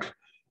Frank.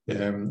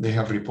 They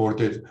have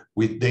reported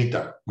with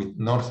data, with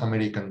North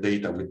American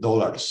data, with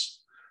dollars,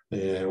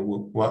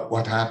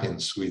 what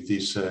happens with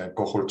these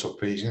cohorts of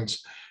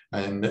patients.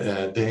 And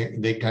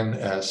they can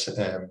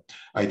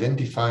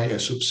identify a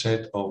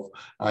subset of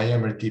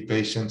IMRT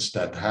patients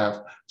that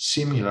have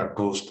similar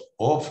cost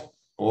of,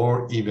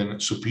 or even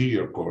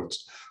superior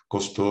cost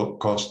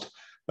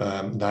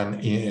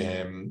than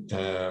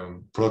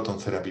proton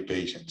therapy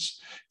patients.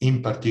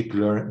 In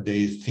particular,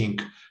 they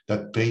think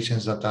that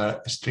patients that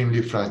are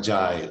extremely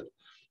fragile,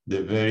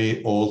 the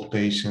very old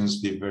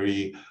patients, the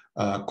very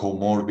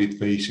comorbid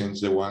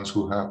patients, the ones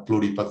who have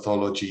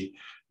pluripathology,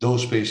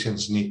 those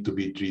patients need to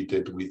be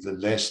treated with a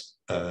less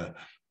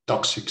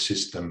toxic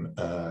system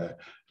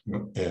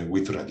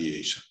with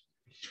radiation.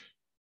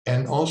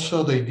 And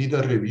also they did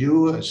a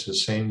review, as the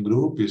same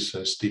group, is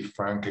Steve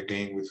Frank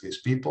again with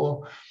his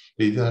people.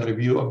 They did a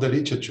review of the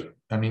literature.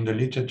 And in the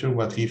literature,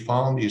 what he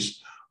found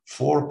is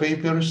 4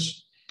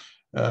 papers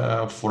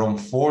from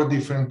 4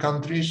 different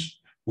countries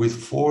with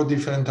 4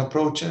 different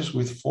approaches,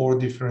 with 4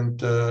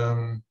 different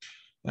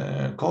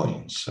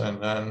coins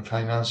and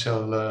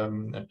financial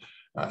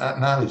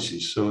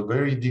analysis. So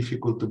very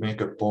difficult to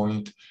make a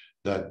point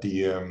that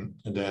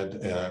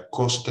the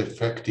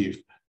cost-effective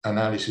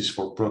analysis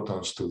for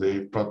protons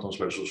today, protons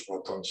versus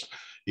photons,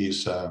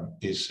 is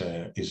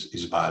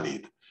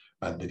valid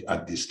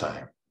at this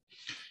time.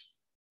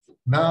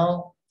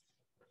 Now,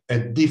 a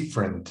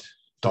different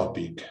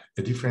topic,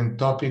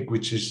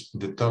 which is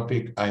the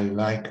topic I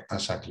like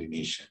as a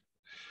clinician.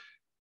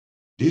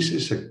 This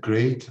is a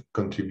great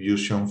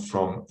contribution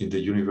from the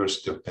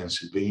University of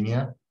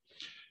Pennsylvania,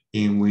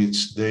 in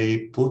which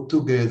they put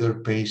together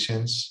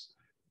patients,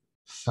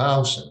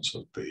 thousands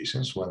of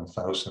patients,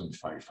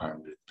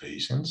 1,500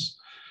 patients,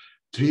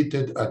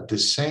 treated at the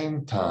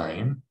same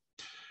time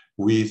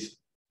with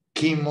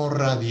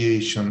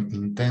chemo-radiation,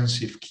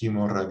 intensive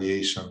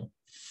chemo-radiation,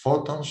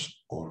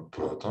 photons or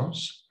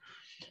protons,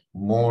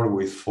 more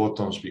with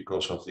photons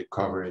because of the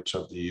coverage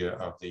of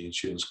the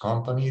insurance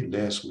company,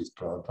 less with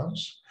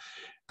protons.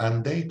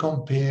 And they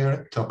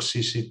compare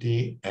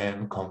toxicity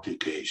and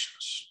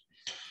complications.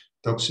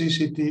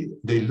 Toxicity,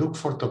 they look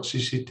for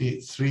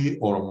toxicity 3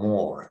 or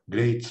more,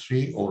 grade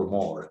 3 or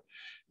more.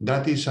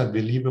 That is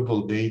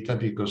unbelievable data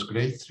because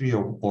grade 3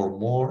 or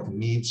more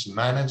needs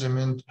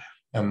management,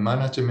 and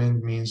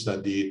management means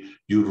that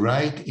you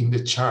write in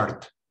the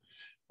chart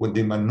with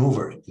the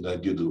maneuver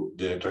that you do,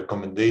 the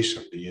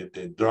recommendation,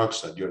 the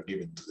drugs that you're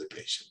giving to the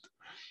patient.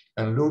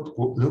 And look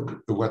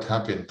what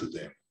happened to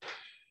them.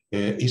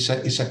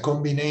 It's a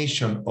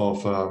combination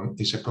of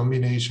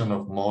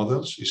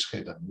models. It's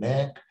head and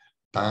neck,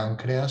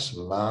 pancreas,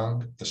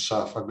 lung,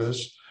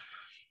 esophagus,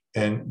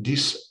 and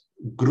this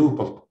group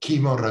of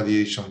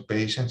chemo-radiation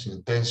patients,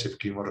 intensive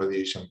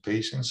chemo-radiation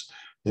patients,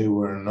 they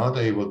were not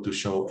able to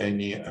show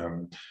any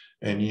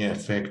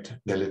effect,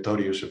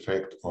 deleterious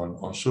effect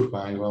on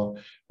survival,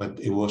 but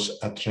it was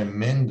a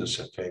tremendous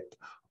effect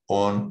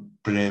on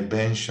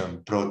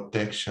prevention,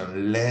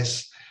 protection,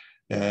 less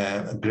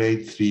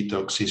grade 3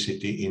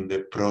 toxicity in the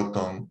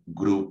proton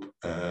group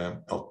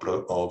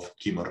of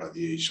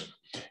chemoradiation.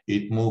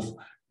 It moved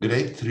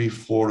grade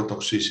 3-4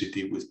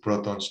 toxicity with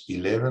protons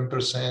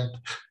 11%,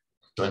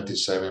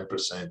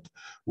 27%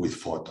 with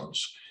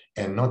photons.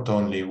 And not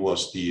only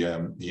was the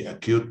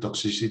acute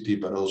toxicity,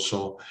 but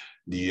also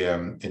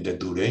the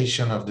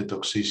duration of the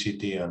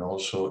toxicity, and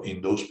also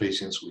in those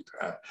patients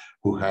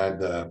who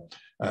had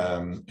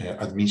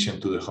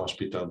admission to the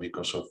hospital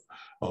because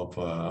of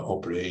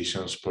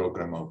operations,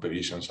 program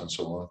operations, and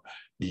so on,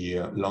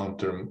 the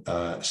long-term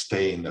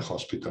stay in the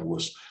hospital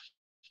was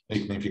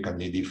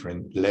significantly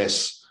different,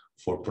 less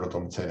for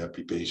proton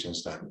therapy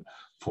patients than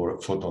for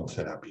photon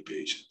therapy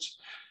patients.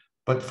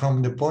 But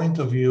from the point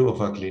of view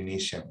of a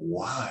clinician,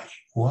 why?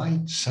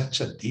 Why such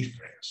a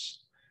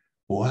difference?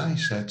 Why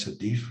such a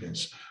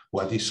difference?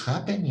 What is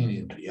happening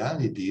in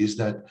reality is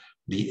that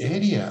the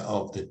area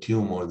of the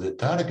tumor, the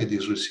target,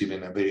 is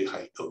receiving a very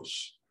high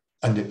dose,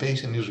 and the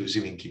patient is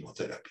receiving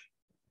chemotherapy.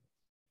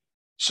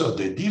 So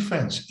the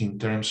difference in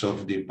terms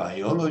of the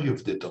biology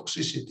of the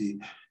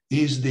toxicity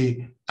is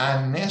the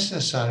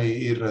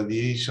unnecessary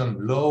irradiation,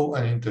 low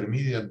and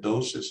intermediate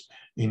doses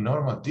in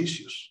normal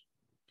tissues.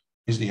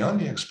 Is the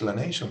only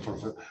explanation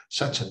for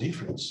such a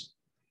difference.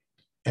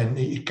 And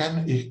it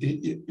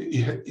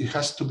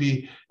has to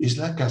be, it's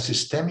like a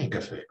systemic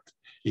effect.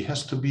 It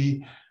has to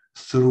be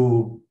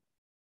through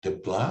the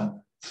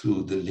blood,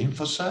 through the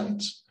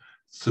lymphocytes,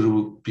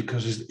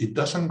 because it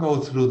doesn't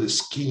go through the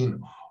skin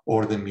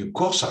or the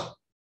mucosa.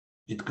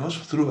 It goes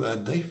through a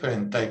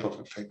different type of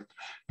effect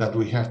that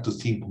we have to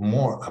think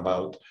more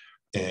about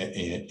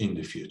in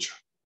the future.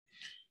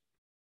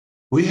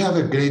 We have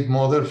a great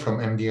model from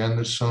MD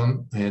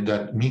Anderson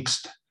that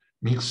mixed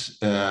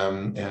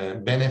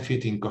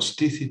benefit in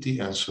costicity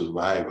and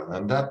survival.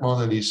 And that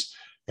model is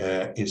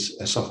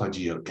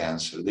esophageal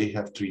cancer. They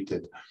have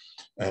treated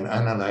and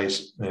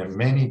analyzed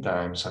many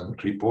times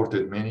and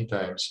reported many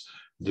times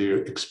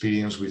their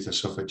experience with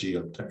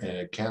esophageal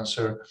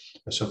cancer.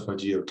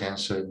 Esophageal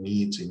cancer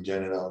needs, in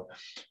general,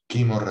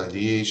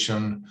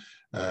 chemoradiation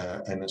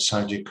and a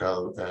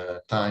surgical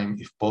time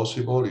if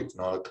possible, if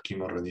not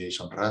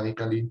chemoradiation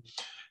radically.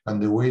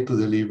 And the way to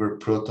deliver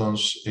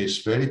protons is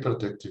very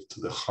protective to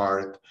the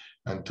heart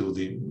and to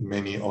the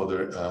many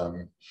other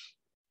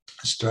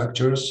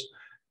structures.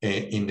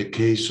 In the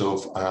case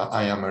of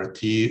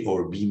IMRT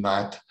or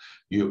BMAT,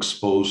 you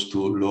expose to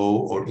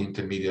low or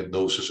intermediate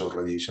doses of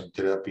radiation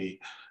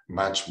therapy,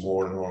 much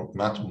more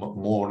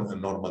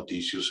normal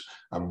tissues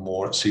and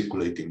more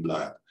circulating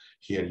blood.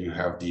 Here you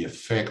have the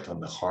effect on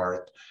the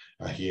heart.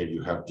 Here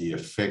you have the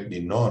effect,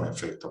 the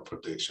non-effect of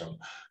protection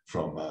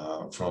from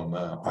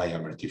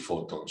IMRT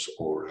photons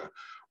or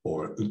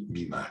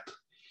BMAT.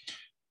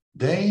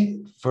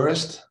 They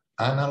first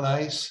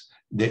analyze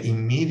the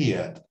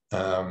immediate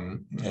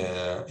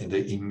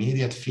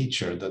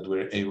feature that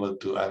we're able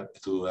to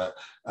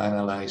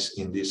analyze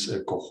in this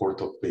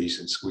cohort of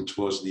patients, which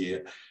was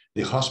the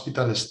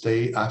hospital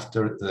stay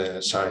after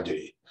the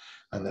surgery.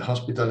 And the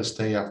hospital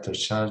stay after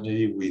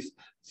surgery with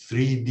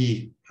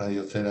 3D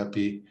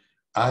radiotherapy,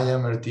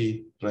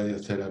 IMRT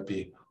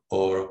radiotherapy,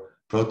 or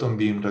proton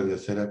beam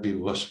radiotherapy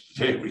was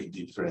very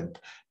different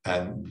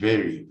and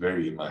very,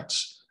 very much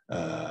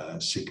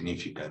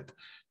significant.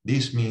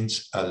 This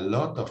means a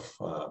lot of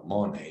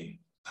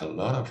money, a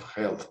lot of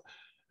health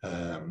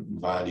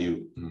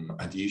value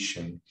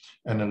addition,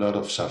 and a lot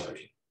of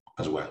suffering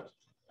as well.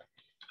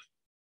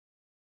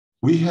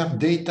 We have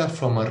data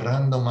from a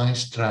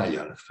randomized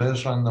trial,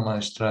 first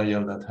randomized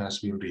trial that has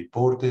been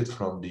reported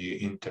from the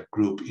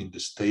intergroup in the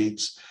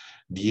States,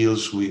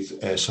 deals with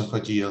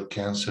esophageal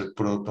cancer,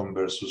 proton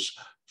versus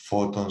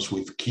photons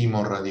with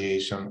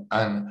chemo-radiation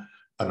and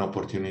an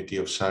opportunity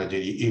of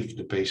surgery if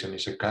the patient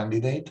is a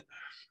candidate.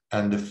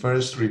 And the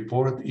first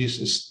report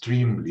is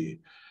extremely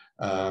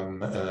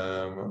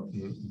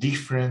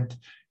different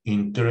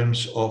in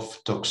terms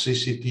of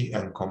toxicity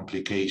and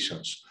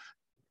complications.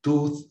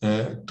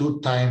 Two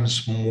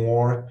times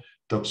more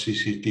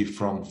toxicity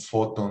from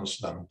photons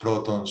than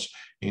protons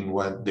in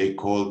what they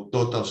call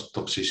total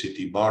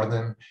toxicity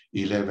burden,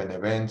 11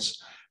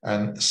 events,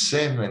 and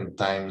 7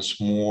 times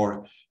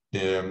more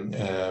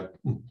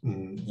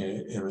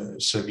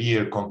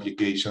severe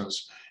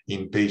complications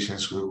in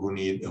patients who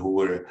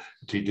were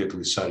treated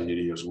with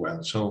surgery as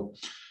well. So,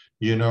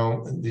 you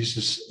know, this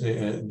is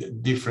the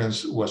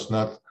difference was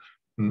not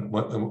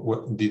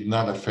what did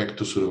not affect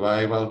the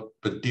survival,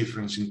 but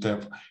difference in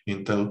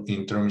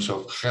terms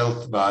of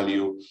health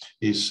value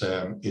is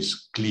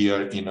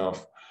clear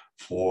enough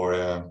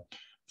for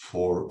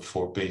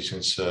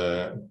patients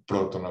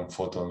proton and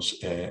photons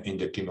in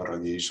the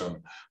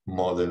chemoradiation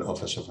model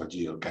of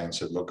esophageal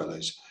cancer,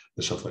 localized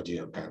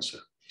esophageal cancer.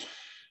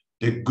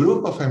 The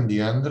group of MD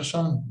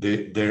Anderson,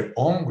 their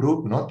own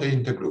group, not the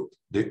intergroup,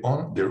 their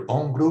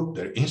own group,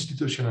 their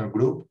institutional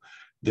group,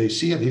 they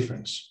see a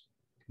difference.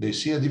 They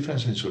see a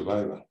difference in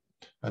survival,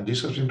 and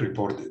this has been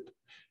reported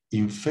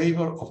in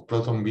favor of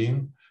proton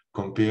beam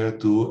compared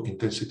to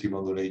intensity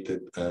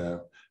modulated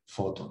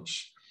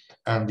photons.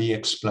 And the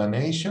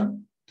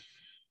explanation,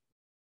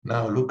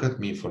 now look at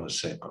me for a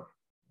second.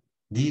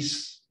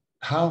 This,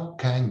 how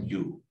can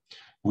you,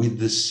 with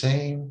the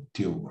same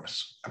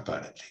tumors,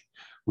 apparently,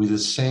 with the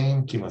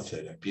same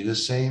chemotherapy, the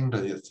same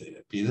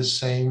radiotherapy, the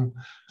same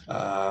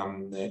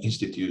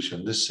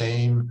institution, the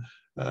same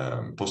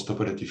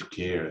postoperative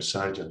care,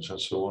 surgeons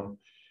and so on,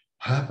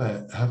 have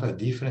a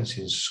difference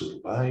in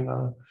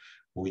survival,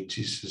 which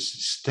is a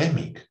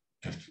systemic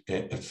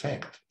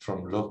effect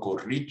from local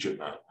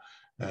regional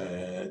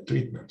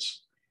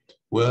treatments?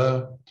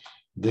 Well,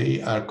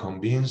 they are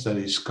convinced that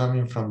it's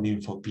coming from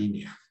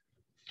lymphopenia.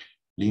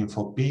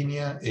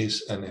 Lymphopenia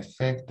is an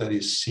effect that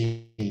is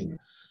seen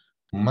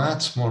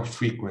much more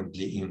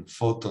frequently in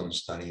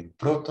photons than in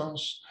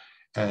protons.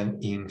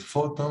 And in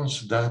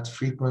photons, that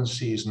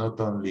frequency is not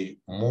only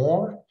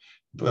more,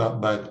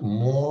 but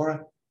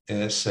more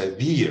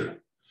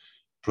severe.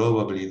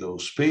 Probably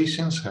those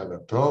patients have a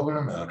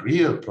problem, a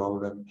real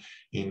problem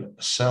in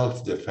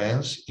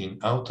self-defense, in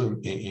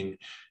autoimmunity.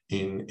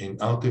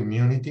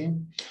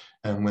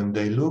 And when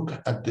they look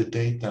at the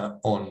data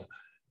on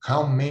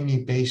how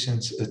many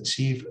patients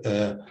achieve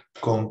a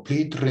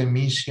complete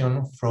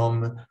remission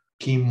from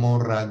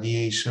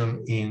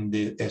chemo-radiation in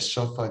the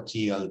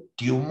esophageal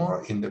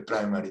tumor, in the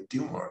primary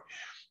tumor,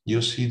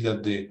 you see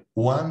that the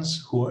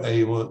ones who are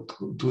able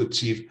to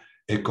achieve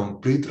a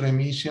complete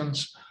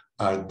remissions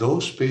are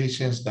those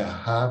patients that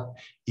have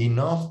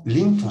enough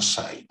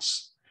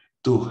lymphocytes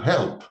to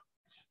help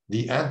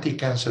the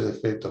anti-cancer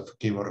effect of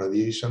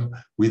chemoradiation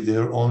with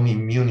their own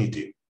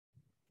immunity.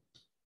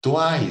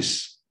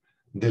 Twice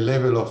the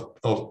level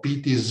of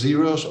PT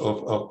zeros,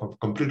 of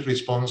complete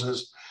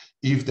responses,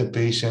 if the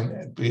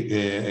patient,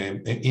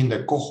 in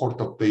the cohort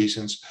of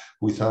patients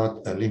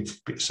without a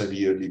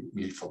severe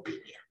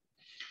lymphopenia.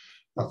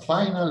 A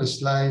final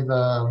slide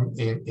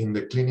in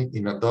the clinic,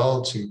 in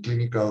adults, in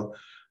clinical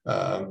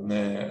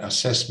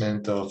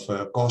assessment of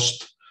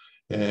cost,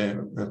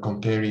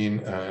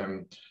 comparing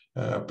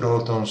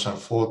protons and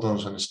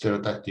photons and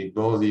stereotactic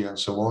body and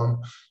so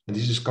on. And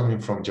this is coming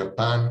from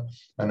Japan,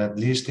 and at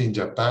least in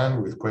Japan,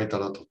 with quite a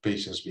lot of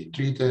patients being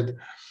treated,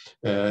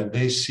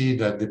 they see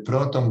that the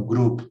proton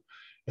group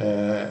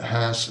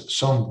has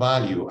some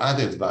value,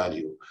 added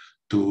value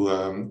to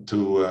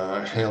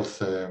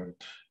health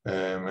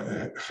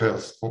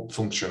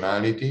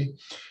functionality,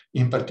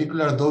 in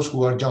particular those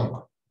who are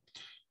young.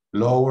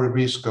 Lower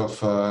risk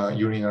of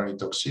urinary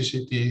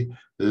toxicity,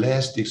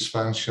 less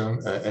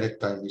dysfunction,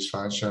 erectile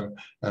dysfunction,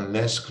 and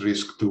less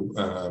risk to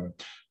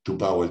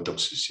bowel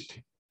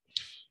toxicity.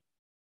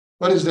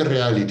 What is the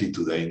reality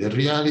today? The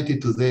reality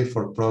today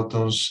for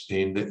protons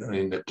in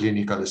the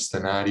clinical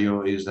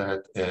scenario is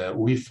that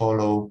we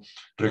follow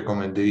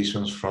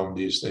recommendations from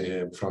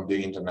from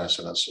the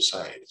international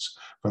societies,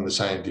 from the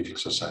scientific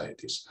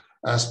societies.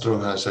 ASTRO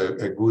has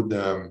a good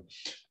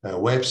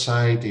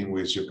website in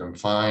which you can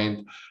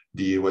find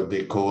what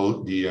they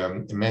call the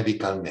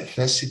medical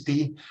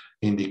necessity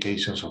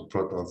indications of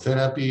proton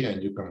therapy,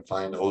 and you can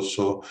find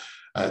also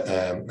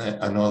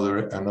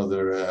another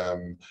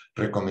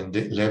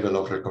level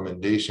of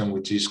recommendation,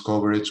 which is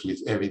coverage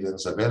with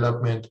evidence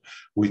development,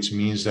 which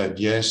means that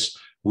yes,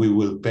 we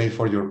will pay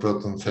for your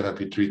proton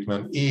therapy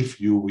treatment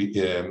if you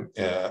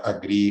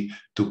agree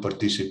to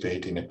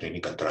participate in a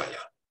clinical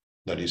trial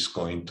that is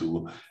going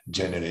to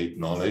generate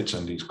knowledge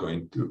and is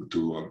going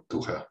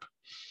to help.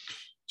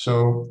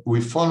 So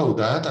we follow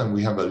that, and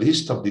we have a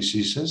list of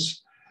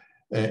diseases.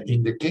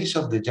 In the case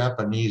of the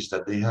Japanese,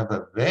 that they have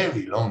a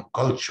very long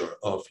culture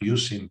of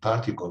using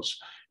particles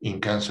in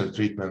cancer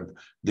treatment,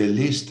 the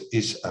list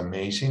is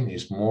amazing.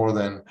 It's more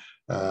than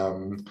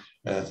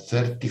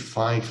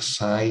 35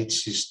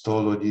 sites,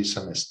 histologies,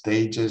 and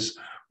stages.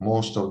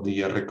 Most of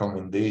the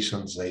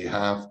recommendations they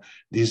have,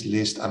 this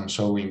list I'm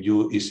showing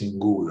you is in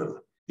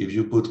Google. If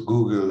you put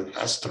Google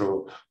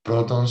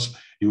astroprotons,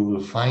 you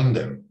will find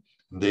them.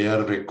 They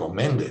are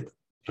recommended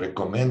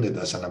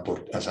as an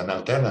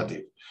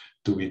alternative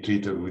to be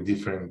treated with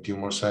different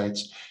tumor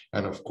sites,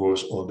 and of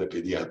course, all the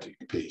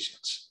pediatric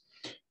patients.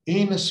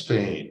 In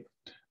Spain,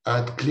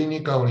 at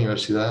Clinica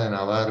Universidad de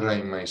Navarra,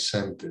 in my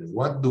center,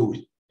 what do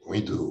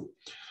we do?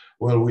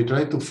 Well, we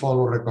try to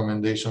follow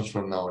recommendations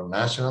from our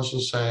national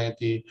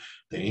society,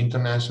 the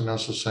international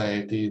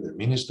society, the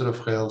Minister of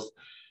Health,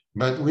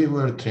 but we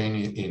were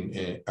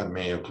training at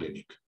Mayo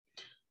Clinic.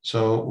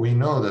 So we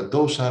know that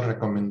those are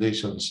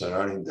recommendations that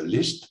are in the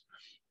list,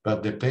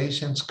 but the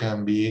patients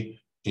can be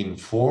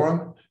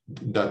informed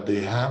that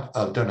they have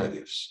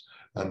alternatives,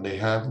 and they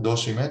have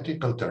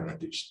dosimetric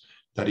alternatives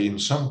that in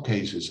some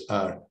cases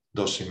are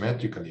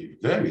dosimetrically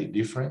very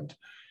different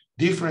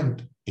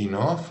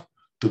enough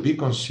to be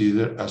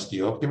considered as the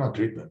optimal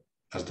treatment,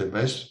 as the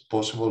best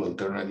possible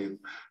alternative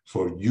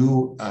for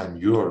you and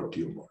your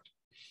tumor.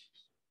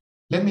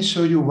 Let me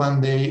show you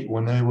one day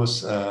when I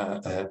was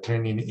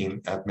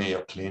training at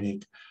Mayo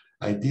Clinic.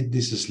 I did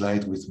this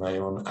slide with my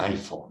own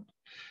iPhone.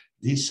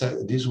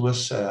 This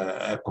was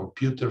a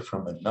computer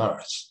from a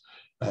nurse.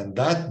 And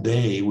that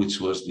day, which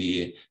was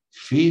the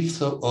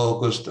 5th of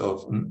August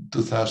of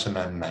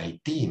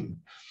 2019,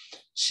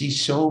 she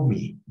showed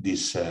me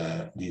this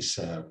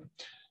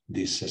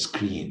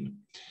screen.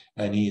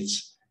 And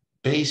it's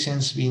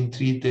patients being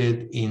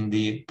treated in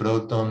the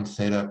proton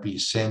therapy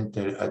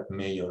center at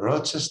Mayo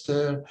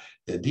Rochester,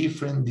 the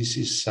different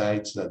disease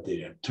sites that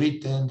they are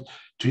treating,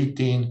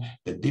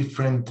 the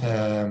different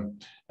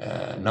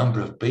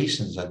number of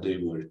patients that they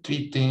were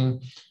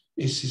treating.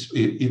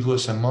 It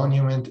was a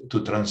monument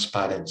to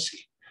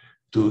transparency,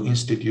 to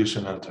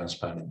institutional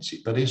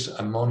transparency, but it's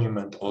a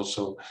monument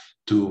also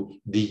to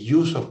the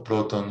use of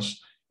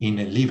protons in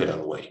a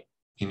liberal way,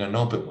 in an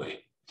open way.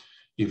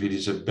 If it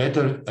is a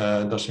better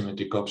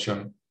dosimetric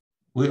option,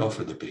 we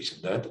offer the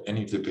patient that, and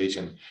if the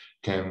patient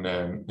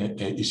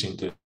is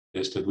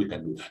interested, we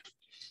can do that.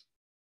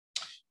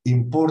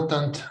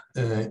 Important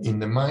in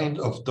the mind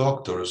of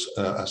doctors,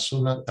 as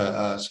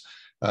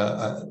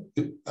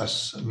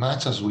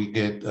much as we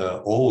get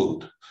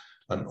old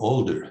and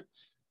older,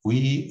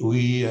 we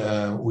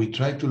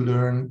try to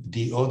learn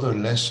the other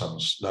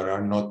lessons that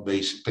are not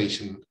based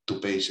patient to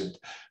patient,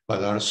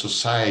 but are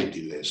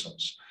society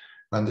lessons.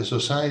 And the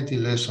society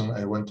lesson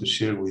I want to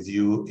share with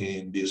you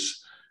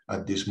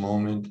at this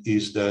moment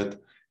is that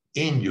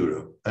in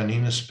Europe and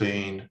in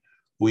Spain,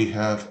 we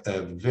have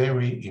a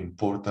very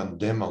important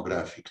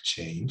demographic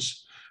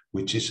change,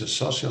 which is a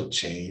social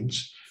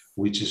change,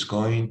 which is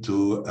going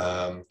to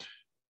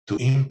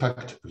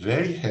impact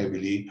very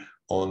heavily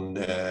on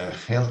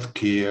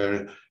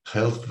healthcare,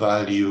 health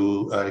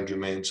value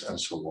arguments, and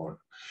so on.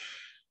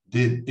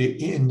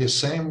 In the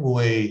same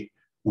way,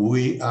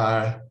 we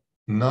are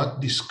not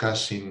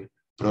discussing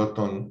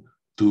protons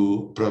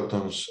to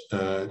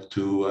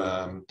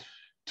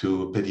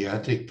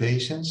pediatric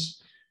patients.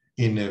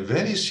 In a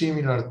very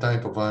similar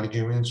type of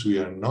arguments, we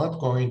are not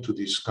going to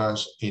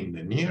discuss in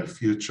the near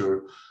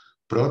future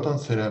proton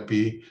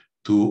therapy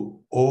to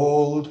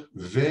old,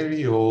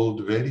 very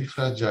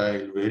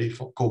fragile, very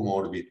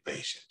comorbid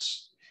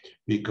patients,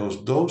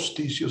 because those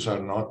tissues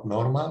are not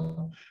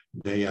normal.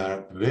 They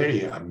are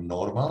very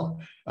abnormal,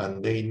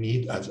 and they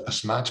need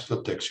as much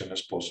protection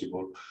as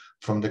possible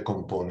from the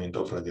component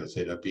of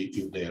radiotherapy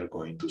if they are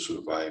going to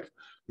survive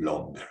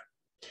longer.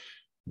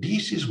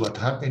 This is what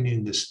happened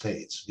in the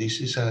States.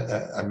 This is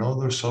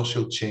another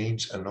social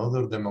change,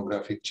 another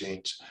demographic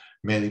change,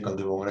 medical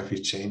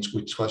demographic change,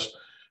 which was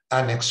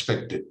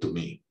unexpected to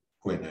me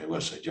when I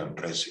was a young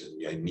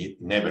resident. I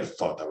never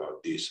thought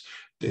about this,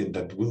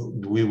 that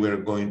we were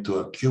going to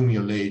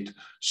accumulate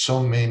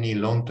so many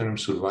long-term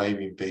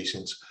surviving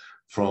patients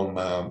from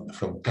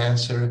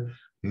cancer,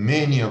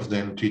 many of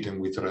them treated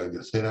with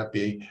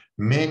radiotherapy,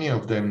 many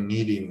of them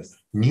needing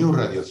new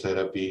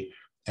radiotherapy,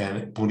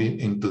 and putting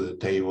into the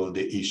table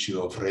the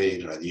issue of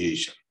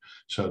irradiation.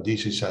 So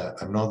this is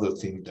another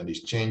thing that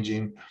is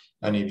changing.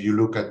 And if you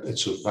look at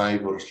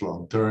survivors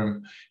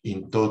long-term,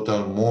 in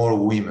total, more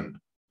women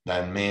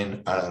than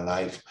men are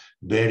alive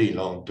very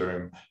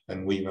long-term,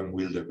 and women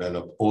will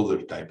develop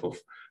other type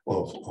of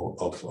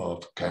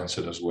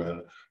cancer as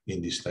well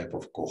in this type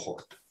of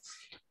cohort.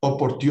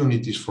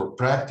 Opportunities for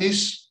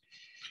practice.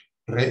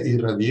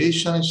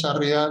 Irradiation is a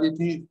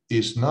reality.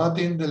 It's not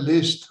in the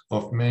list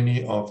of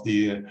many of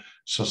the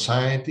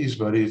societies,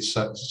 but it's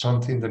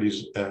something that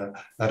is a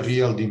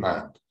real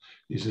demand.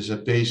 This is a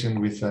patient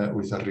with a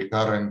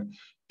recurrent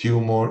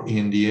tumor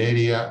in the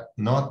area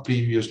not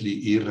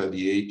previously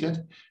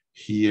irradiated.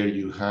 Here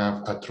you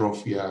have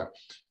atrophia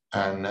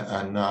and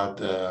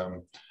not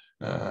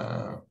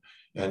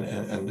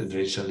and there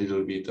is a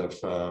little bit of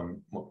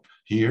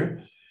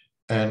here.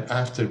 And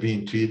after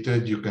being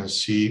treated, you can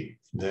see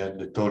that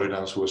the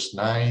tolerance was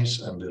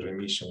nice and the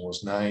remission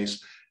was nice,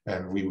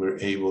 and we were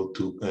able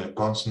to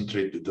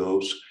concentrate the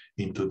dose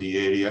into the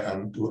area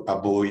and to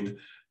avoid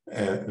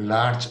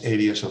large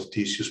areas of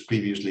tissues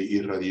previously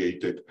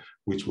irradiated,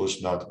 which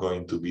was not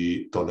going to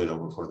be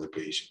tolerable for the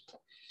patient.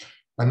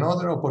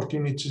 Another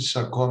opportunities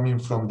are coming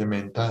from the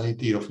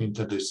mentality of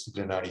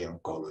interdisciplinary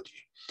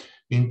oncology.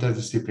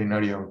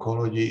 Interdisciplinary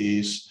oncology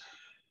is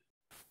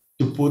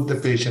to put the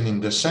patient in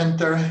the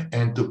center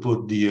and to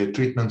put the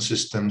treatment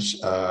systems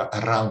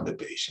around the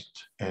patient.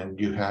 And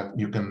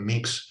you can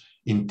mix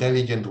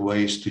intelligent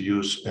ways to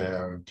use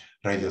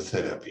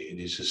radiotherapy.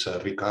 This is a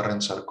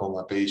recurrent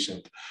sarcoma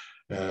patient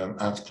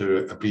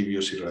after a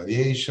previous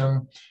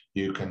irradiation.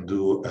 You can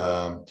do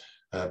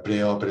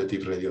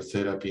preoperative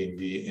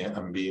radiotherapy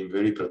and being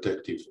very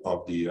protective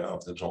of the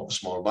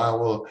small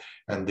bowel,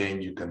 and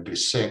then you can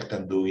resect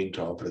and do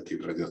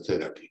intraoperative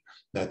radiotherapy.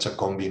 That's a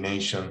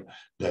combination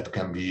that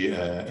can be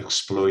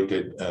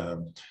exploited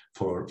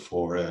for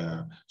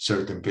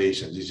certain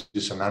patients. This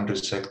is an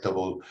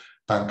unresectable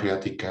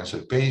pancreatic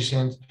cancer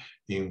patient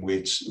in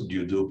which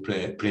you do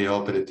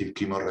preoperative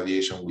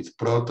chemo-radiation with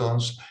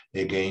protons,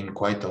 again,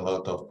 quite a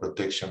lot of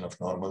protection of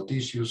normal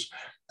tissues.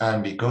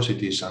 And because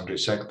it is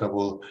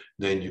unresectable,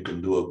 then you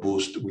can do a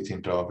boost with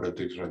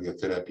intraoperative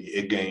radiotherapy,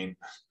 again,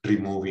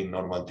 removing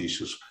normal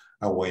tissues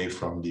away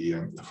from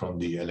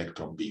the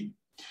electron beam.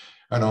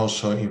 And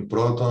also in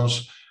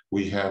protons,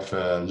 we have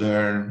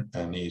learned,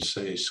 and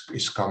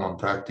is common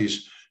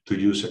practice, to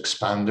use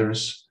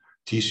expanders,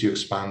 tissue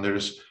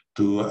expanders,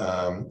 to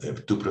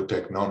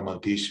protect normal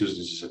tissues.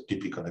 This is a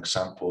typical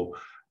example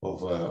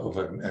of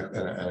an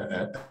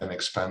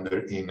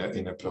expander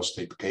in a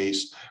prostate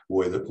case,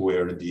 where the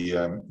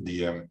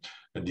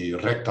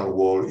rectal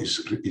wall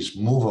is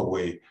moved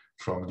away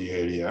from the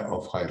area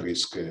of high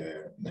risk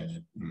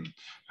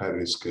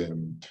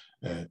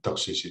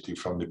toxicity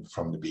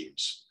from the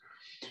beams.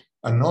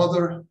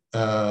 Another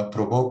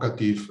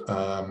provocative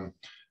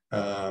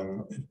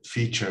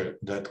feature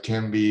that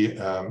can be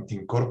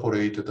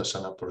incorporated as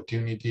an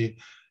opportunity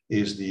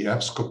is the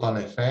abscopal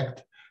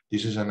effect.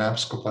 This is an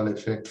abscopal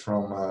effect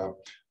from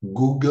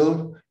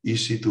Google,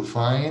 easy to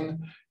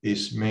find.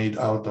 It's made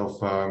out of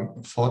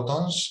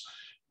photons.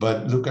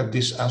 But look at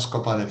this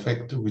abscopal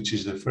effect, which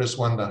is the first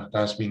one that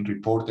has been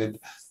reported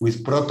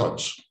with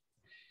protons.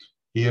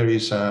 Here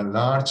is a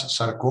large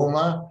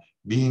sarcoma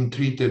being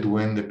treated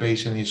when the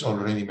patient is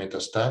already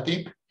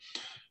metastatic.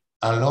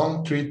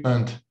 Along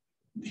treatment,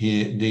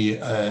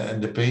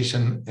 the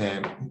patient,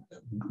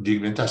 the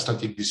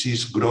metastatic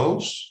disease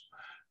grows,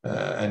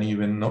 and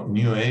even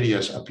new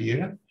areas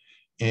appear.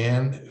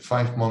 And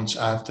 5 months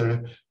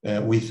after,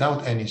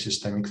 without any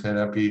systemic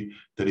therapy,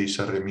 there is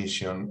a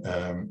remission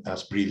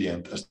as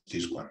brilliant as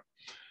this one.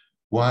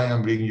 Why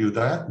I'm bringing you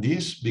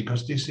this?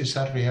 Because this is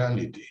a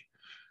reality.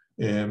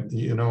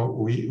 You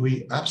know,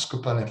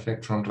 abscopal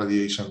effect from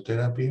radiation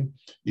therapy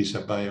is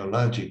a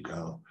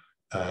biological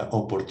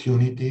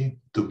opportunity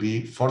to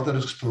be further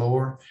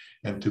explored,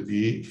 and to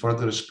be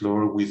further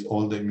explored with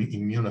all the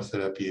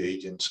immunotherapy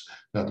agents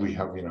that we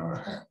have in our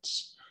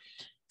hands.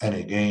 And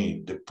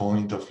again, the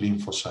point of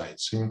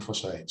lymphocytes,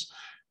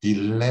 the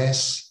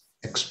less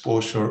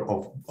exposure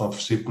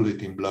of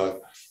circulating blood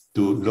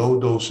to low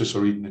doses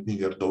or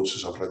intermediate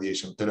doses of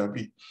radiation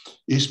therapy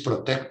is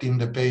protecting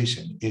the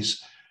patient,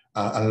 is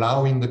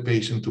allowing the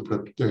patient to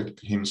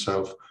protect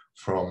himself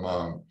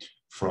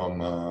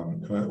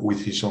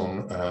with his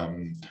own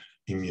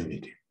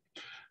immunity.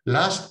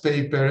 Last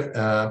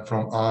paper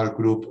from our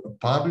group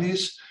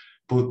published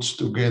puts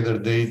together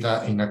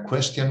data in a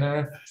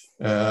questionnaire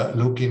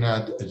looking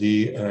at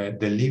the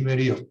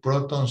delivery of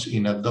protons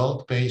in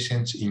adult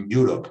patients in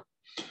Europe.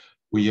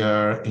 We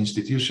are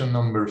institution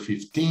number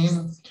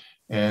 15,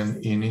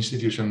 and in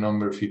institution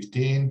number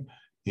 15,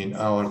 in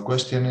our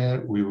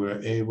questionnaire, we were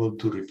able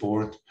to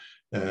report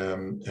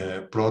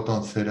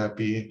proton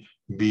therapy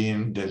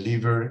being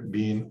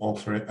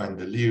offered and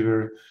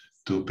delivered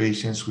to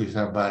patients with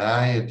a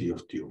variety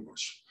of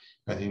tumors.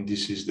 I think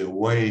this is the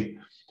way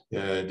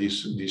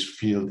this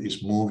field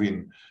is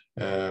moving,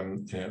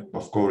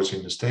 of course,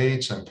 in the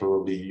States and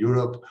probably in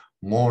Europe.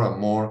 More and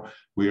more,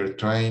 we are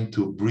trying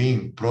to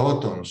bring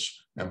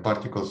protons and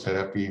particle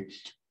therapy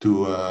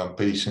to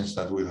patients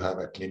that will have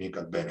a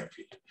clinical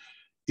benefit.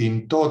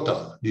 In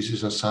total, this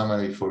is a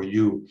summary for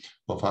you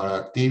of our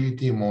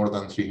activity. More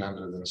than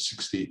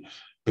 360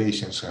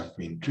 patients have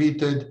been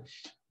treated,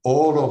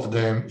 all of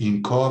them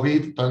in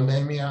COVID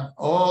pandemia,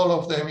 all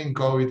of them in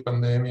COVID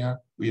pandemia.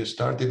 We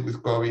started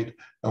with COVID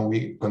and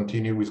we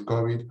continue with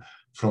COVID,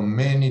 from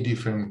many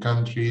different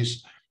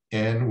countries,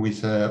 and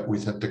with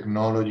a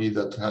technology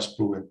that has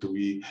proven to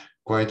be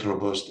quite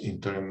robust in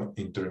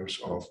terms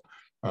of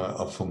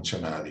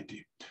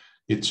functionality.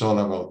 It's all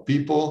about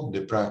people.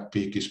 The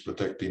PRAC-peak is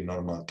protecting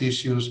normal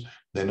tissues.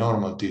 The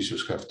normal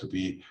tissues have to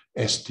be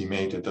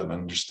estimated and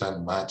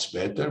understand much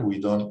better. We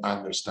don't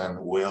understand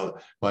well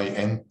by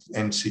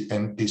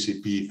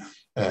NTCP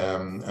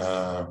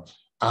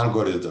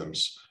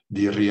algorithms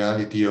the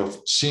reality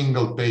of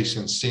single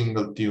patients,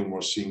 single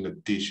tumor, single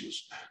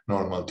tissues,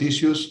 normal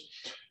tissues.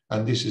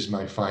 And this is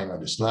my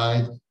final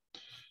slide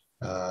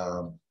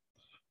to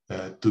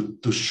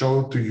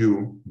show to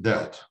you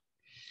that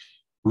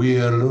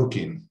we are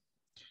looking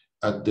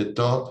at the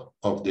top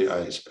of the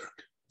iceberg.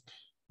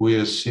 We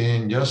are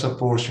seeing just a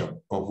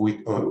portion of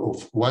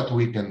what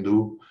we can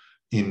do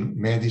in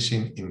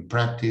medicine, in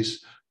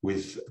practice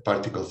with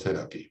particle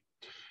therapy.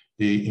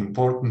 The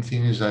important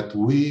thing is that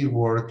we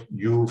work,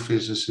 you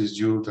physicists,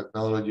 you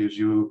technologists,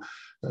 you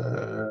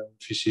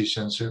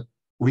physicians,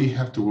 we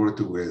have to work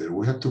together.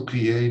 We have to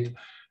create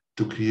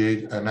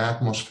an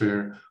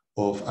atmosphere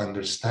of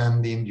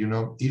understanding, you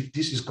know, if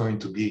this is going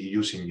to be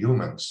used in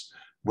humans,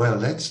 well,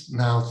 let's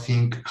now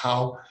think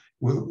how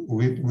we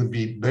would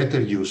be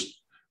better used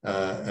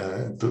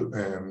in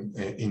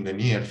the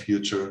near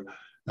future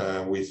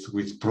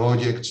with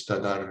projects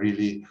that are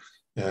really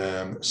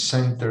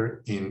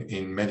centered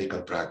in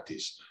medical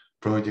practice,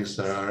 projects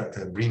that are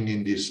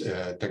bringing this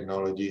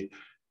technology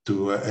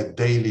to a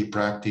daily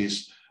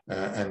practice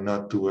and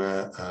not to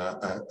an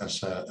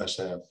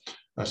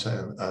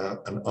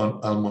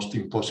almost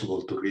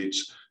impossible to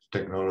reach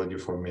technology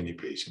for many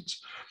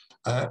patients.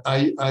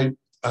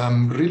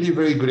 I'm really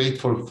very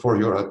grateful for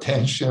your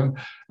attention,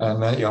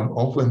 and I am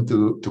open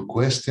to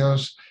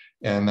questions.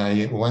 And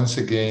once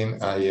again,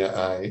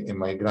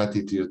 my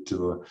gratitude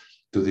to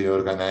the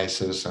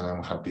organizers, and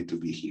I'm happy to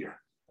be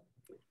here.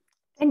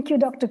 Thank you,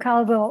 Dr.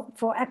 Calvo,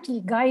 for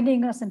actually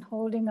guiding us and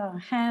holding our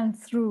hand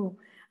through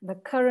the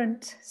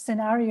current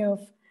scenario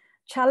of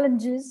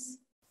challenges,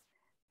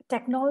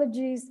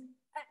 technologies,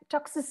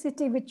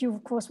 toxicity, which you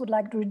of course would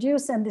like to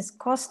reduce, and this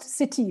cost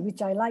city,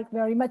 which I like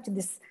very much,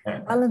 this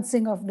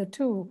balancing of the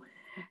two.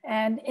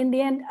 And in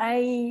the end,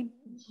 I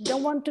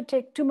don't want to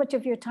take too much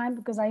of your time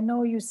because I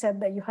know you said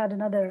that you had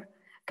another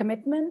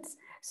commitment.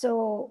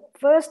 So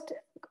first,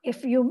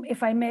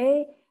 if I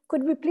may,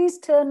 could we please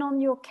turn on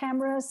your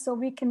cameras so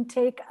we can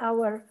take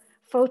our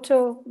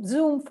photo,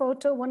 Zoom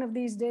photo, one of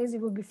these days,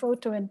 it will be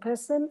photo in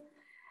person.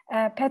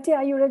 Patty,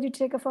 are you ready to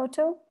take a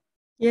photo?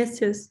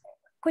 Yes, yes.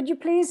 Could you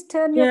please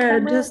turn your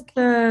camera? Yeah, just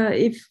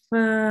if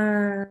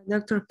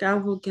Dr.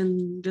 Calvo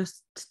can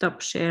just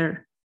stop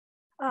share.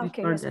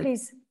 Okay, yes, that.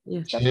 please.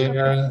 Yes.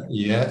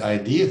 Yeah, I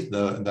did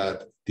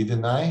that,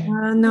 didn't I?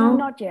 No,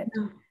 not yet.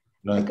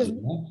 Not yet.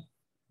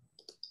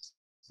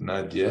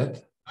 Not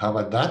yet. How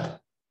about that?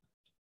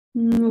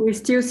 We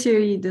still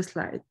see the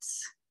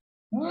slides.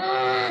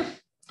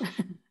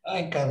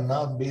 I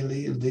cannot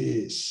believe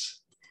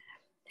this.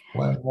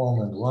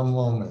 One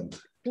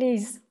moment.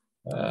 Please.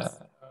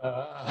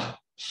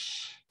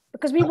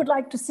 Because we would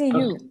like to see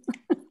you.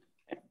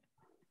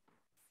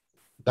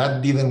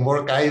 That didn't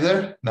work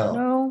either?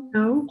 No.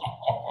 No.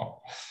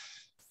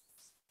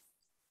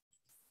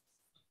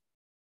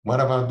 What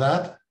about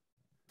that?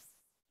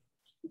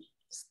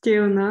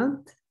 Still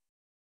not.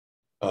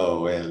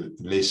 Oh, well,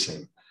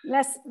 listen.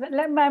 Let's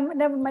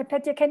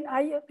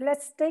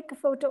take a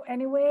photo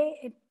anyway.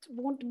 It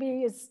won't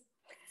be as,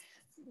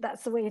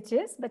 that's the way it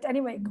is. But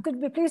anyway, could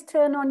we please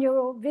turn on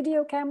your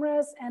video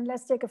cameras and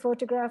let's take a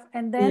photograph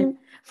and then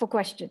for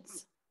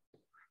questions.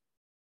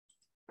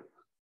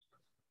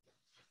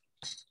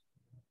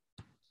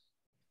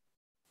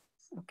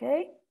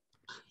 Okay.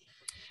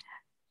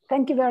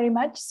 Thank you very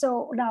much.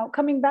 So now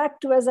coming back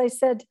to, as I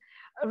said,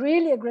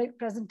 really a great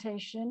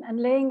presentation and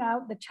laying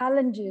out the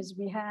challenges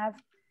we have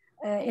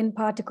in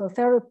particle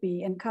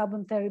therapy and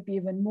carbon therapy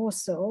even more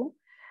so.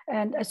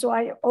 And so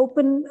I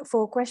open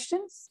for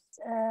questions.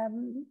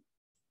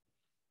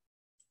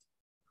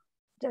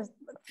 Just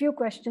a few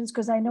questions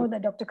because I know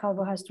that Dr.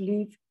 Calvo has to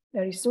leave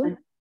very soon.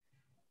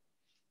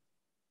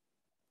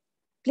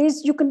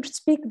 Please, you can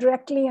speak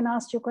directly and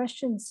ask your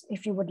questions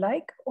if you would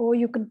like, or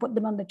you can put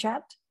them on the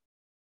chat.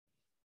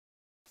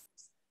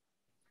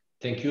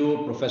 Thank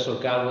you, Professor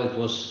Calvo. It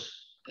was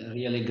a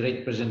really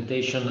great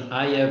presentation.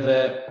 I have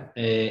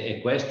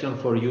a question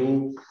for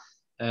you.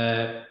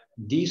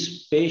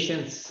 These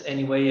patients,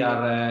 anyway,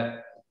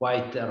 are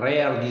quite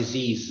rare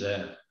disease.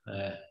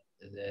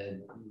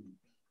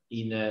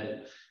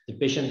 The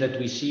patient that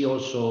we see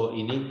also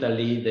in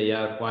Italy, they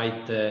are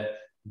quite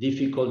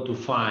difficult to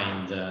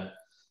find,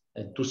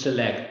 to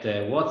select.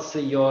 What's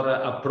your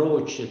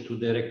approach to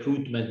the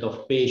recruitment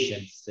of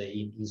patients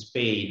in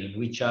Spain, and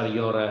which are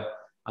your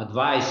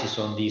advices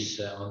on this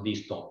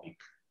topic?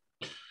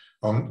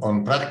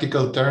 On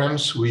practical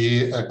terms,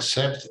 we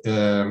accept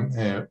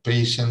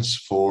patients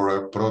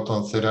for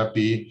proton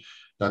therapy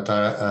that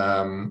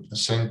are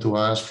sent to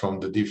us from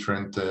the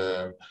different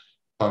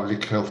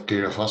public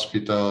healthcare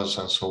hospitals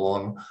and so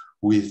on,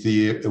 with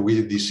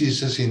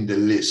diseases in the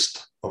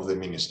list of the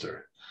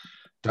minister.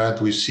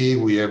 that we see,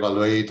 we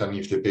evaluate, and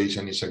if the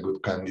patient is a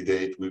good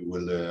candidate, we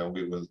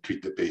will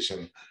treat the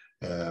patient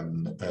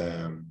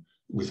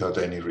without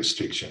any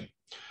restriction.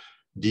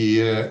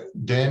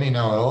 Then in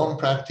our own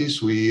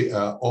practice, we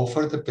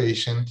offer the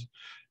patient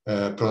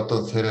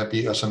proton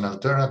therapy as an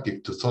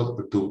alternative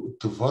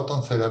to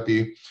photon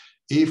therapy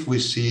if we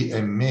see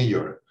a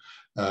major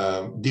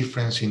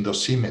difference in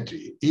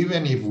dosimetry.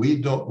 Even if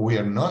we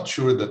are not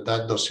sure that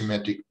that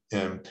dosimetric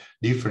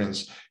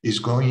difference is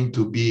going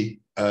to be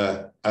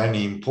an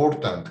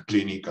important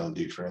clinical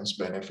difference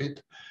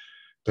benefit.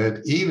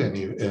 But even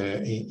if,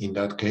 in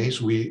that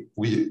case, we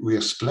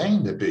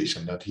explain the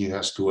patient that he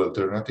has two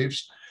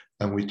alternatives,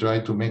 and we try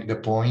to make the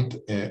point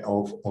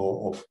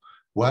of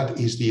what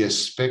is the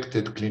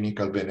expected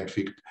clinical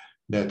benefit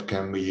that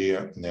can be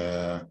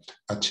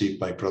achieved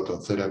by proton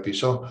therapy.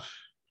 So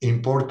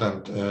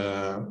important,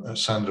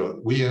 Sandro,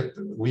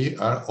 we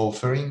are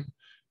offering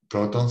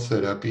proton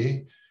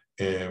therapy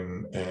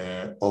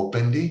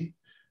openly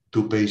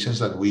to patients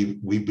that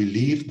we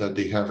believe that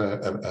they have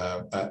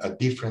a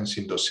difference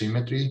in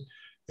dosimetry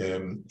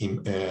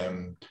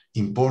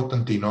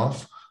important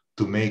enough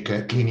to make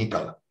a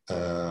clinical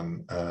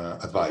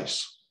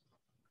advice.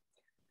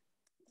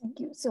 Thank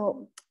you.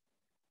 So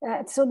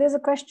there's a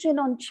question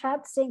on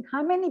chat saying,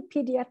 how many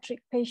pediatric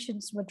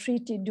patients were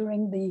treated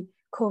during the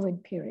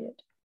COVID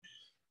period?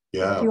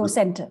 Yeah, at your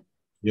center?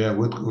 Yeah,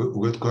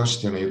 good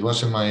question. It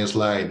was in my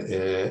slide.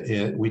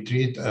 We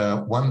treat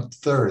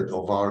 1/3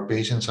 of our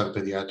patients are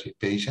pediatric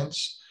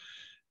patients,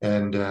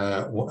 and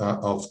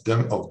of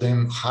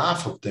them,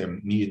 half of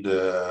them need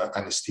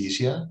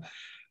anesthesia.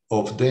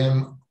 Of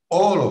them,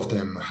 all of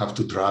them have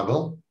to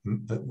travel.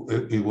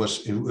 It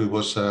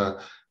was a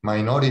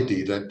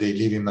minority that they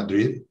live in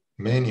Madrid.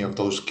 Many of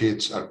those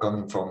kids are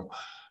coming from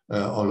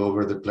all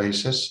over the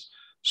places.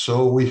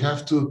 So we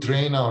have to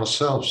train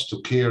ourselves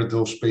to care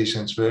those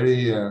patients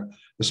very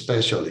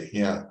especially.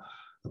 Yeah,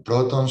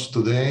 protons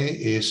today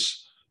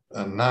is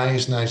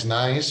nice,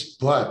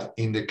 but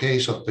in the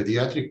case of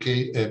pediatric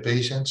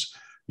patients,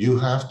 you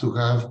have to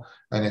have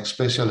an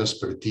special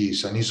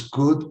expertise, and it's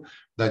good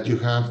that you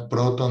have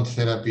proton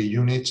therapy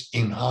units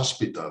in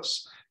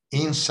hospitals,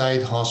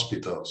 inside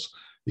hospitals,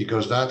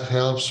 because that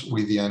helps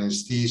with the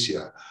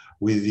anesthesia,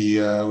 with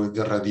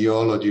the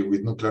radiology,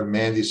 with nuclear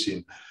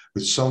medicine,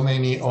 with so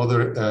many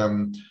other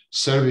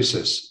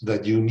services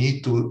that you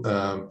need to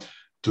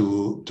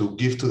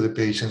give to the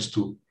patients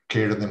to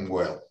care them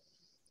well.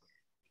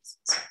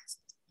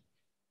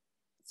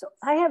 So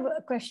I have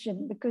a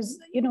question, because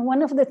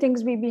one of the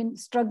things we've been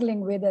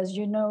struggling with, as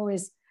you know,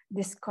 is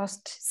this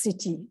cost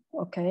city,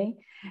 okay?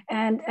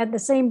 And at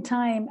the same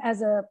time,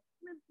 as a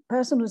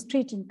person who's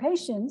treating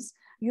patients,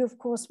 you of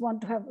course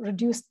want to have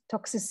reduced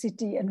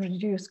toxicity and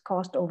reduced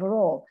cost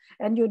overall.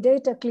 And your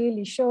data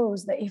clearly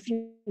shows that if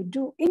you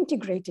do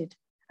integrated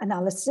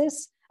analysis,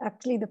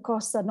 actually the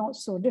costs are not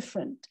so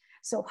different.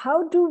 So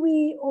how do we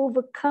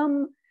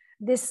overcome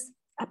this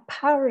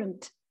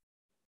apparent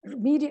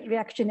immediate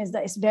reaction is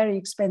that it's very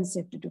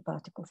expensive to do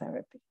particle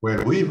therapy?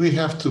 Well, we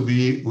have to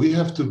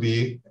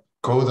be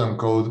quote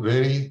unquote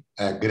very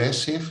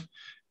aggressive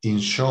in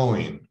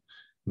showing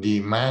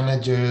the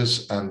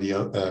managers and the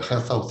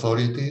health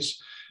authorities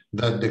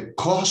that the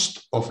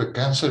cost of a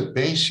cancer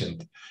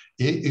patient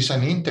is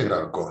an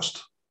integral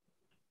cost.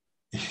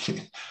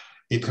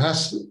 It has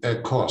a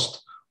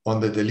cost on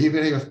the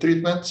delivery of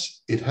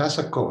treatments, it has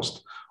a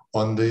cost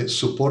on the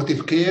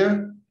supportive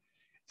care,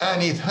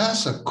 and it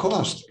has a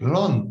cost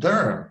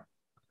long-term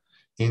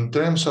in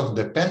terms of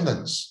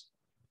dependence,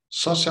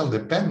 social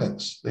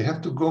dependence. They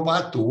have to go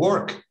back to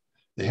work.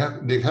 They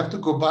have to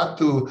go back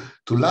to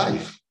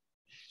life.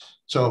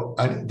 So,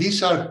 and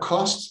these are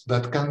costs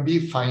that can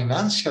be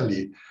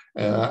financially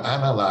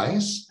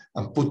analyzed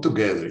and put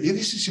together.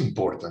 This is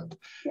important.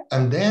 Yeah.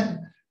 And then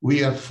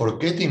we are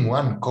forgetting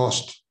one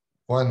cost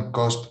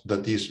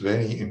that is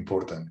very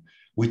important,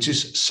 which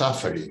is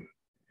suffering,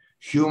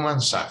 human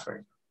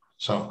suffering.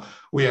 So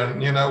we are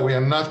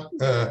not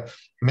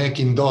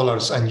making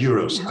dollars and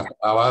euros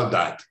about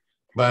that,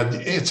 but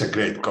it's a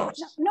great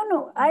cost.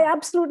 No, I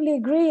absolutely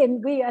agree.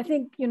 And I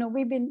think,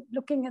 we've been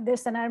looking at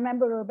this, and I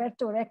remember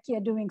Roberto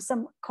Recchia doing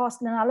some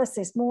cost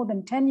analysis more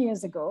than 10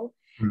 years ago,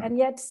 and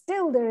yet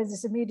still there is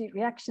this immediate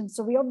reaction.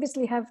 So we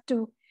obviously have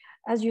to,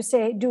 as you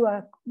say, do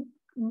a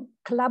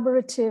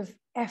collaborative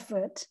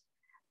effort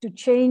to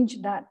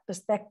change that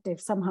perspective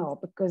somehow,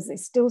 because it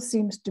still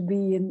seems to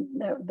be in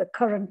the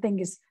current thing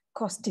is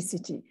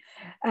costicity.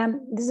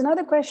 There's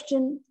another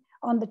question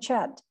on the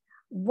chat.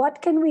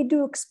 What can we do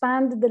to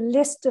expand the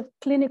list of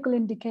clinical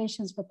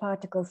indications for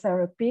particle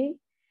therapy?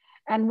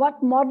 And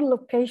what model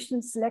of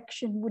patient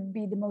selection would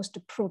be the most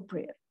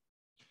appropriate?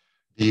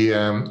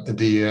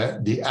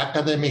 The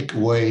academic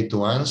way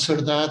to answer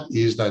that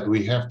is that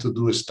we have to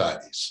do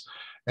studies.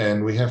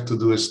 And we have to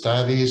do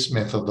studies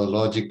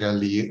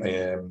methodologically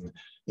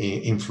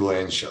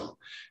influential.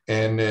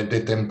 And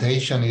the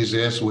temptation is,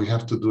 yes, we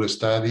have to do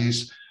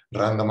studies,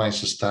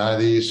 randomized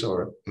studies,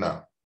 or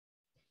no.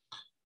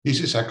 This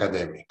is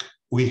academic.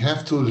 We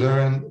have to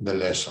learn the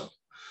lesson.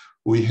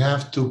 we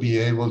have to be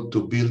able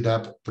to build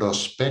up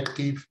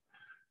prospective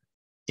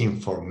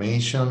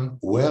information,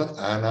 well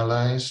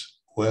analyzed,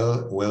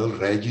 well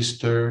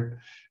registered,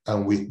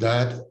 and with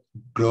that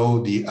grow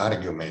the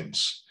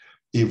arguments.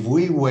 If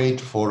we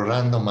wait for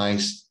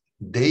randomized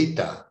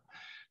data,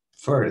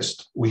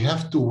 first, we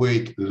have to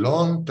wait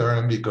long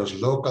term because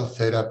local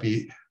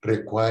therapy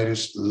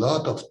requires a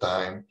lot of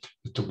time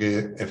to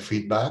get a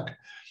feedback.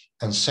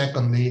 And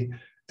secondly,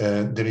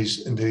 there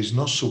is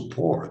no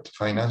support,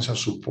 financial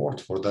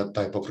support for that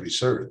type of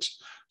research.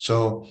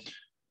 So,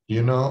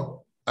 you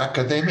know,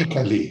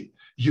 academically,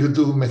 you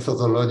do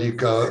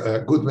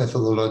methodological, good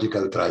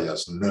methodological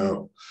trials.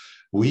 No,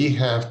 we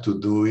have to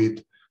do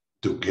it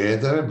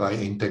together by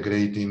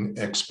integrating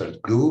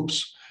expert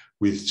groups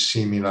with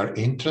similar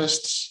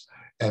interests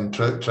and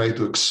try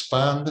to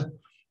expand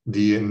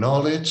the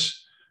knowledge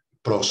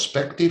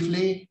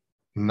prospectively,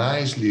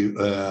 nicely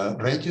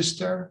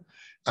registered,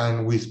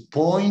 and with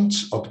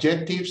points,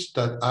 objectives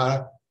that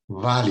are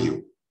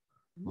value,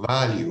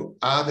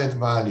 added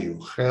value,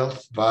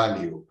 health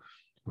value,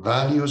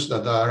 values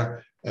that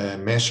are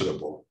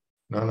measurable.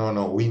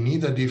 No, we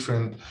need a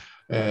different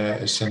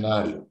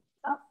scenario.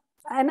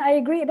 And I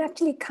agree, and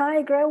actually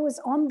Kai Grau was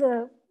on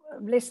the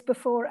list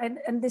before,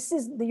 and this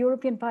is the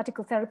European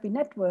Particle Therapy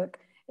Network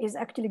is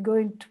actually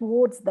going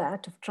towards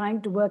that, of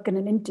trying to work in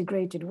an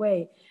integrated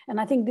way. And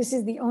I think this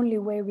is the only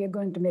way we are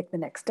going to make the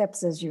next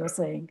steps, as you are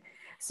saying.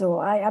 So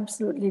I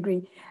absolutely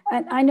agree.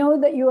 And I know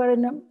that you are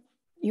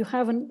you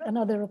have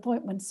another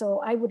appointment.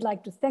 So I would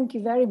like to thank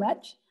you very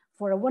much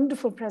for a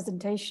wonderful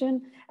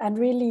presentation and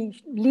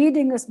really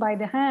leading us by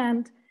the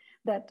hand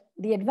that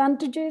the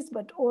advantages,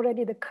 but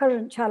already the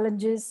current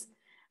challenges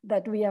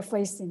that we are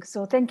facing.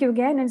 So thank you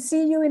again and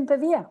see you in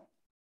Pavia.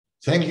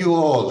 Thank you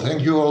all.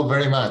 Thank you all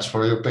very much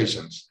for your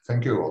patience.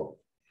 Thank you all.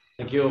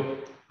 Thank you.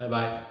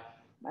 Bye-bye.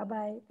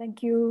 Bye-bye.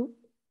 Thank you.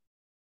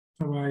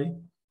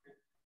 Bye-bye.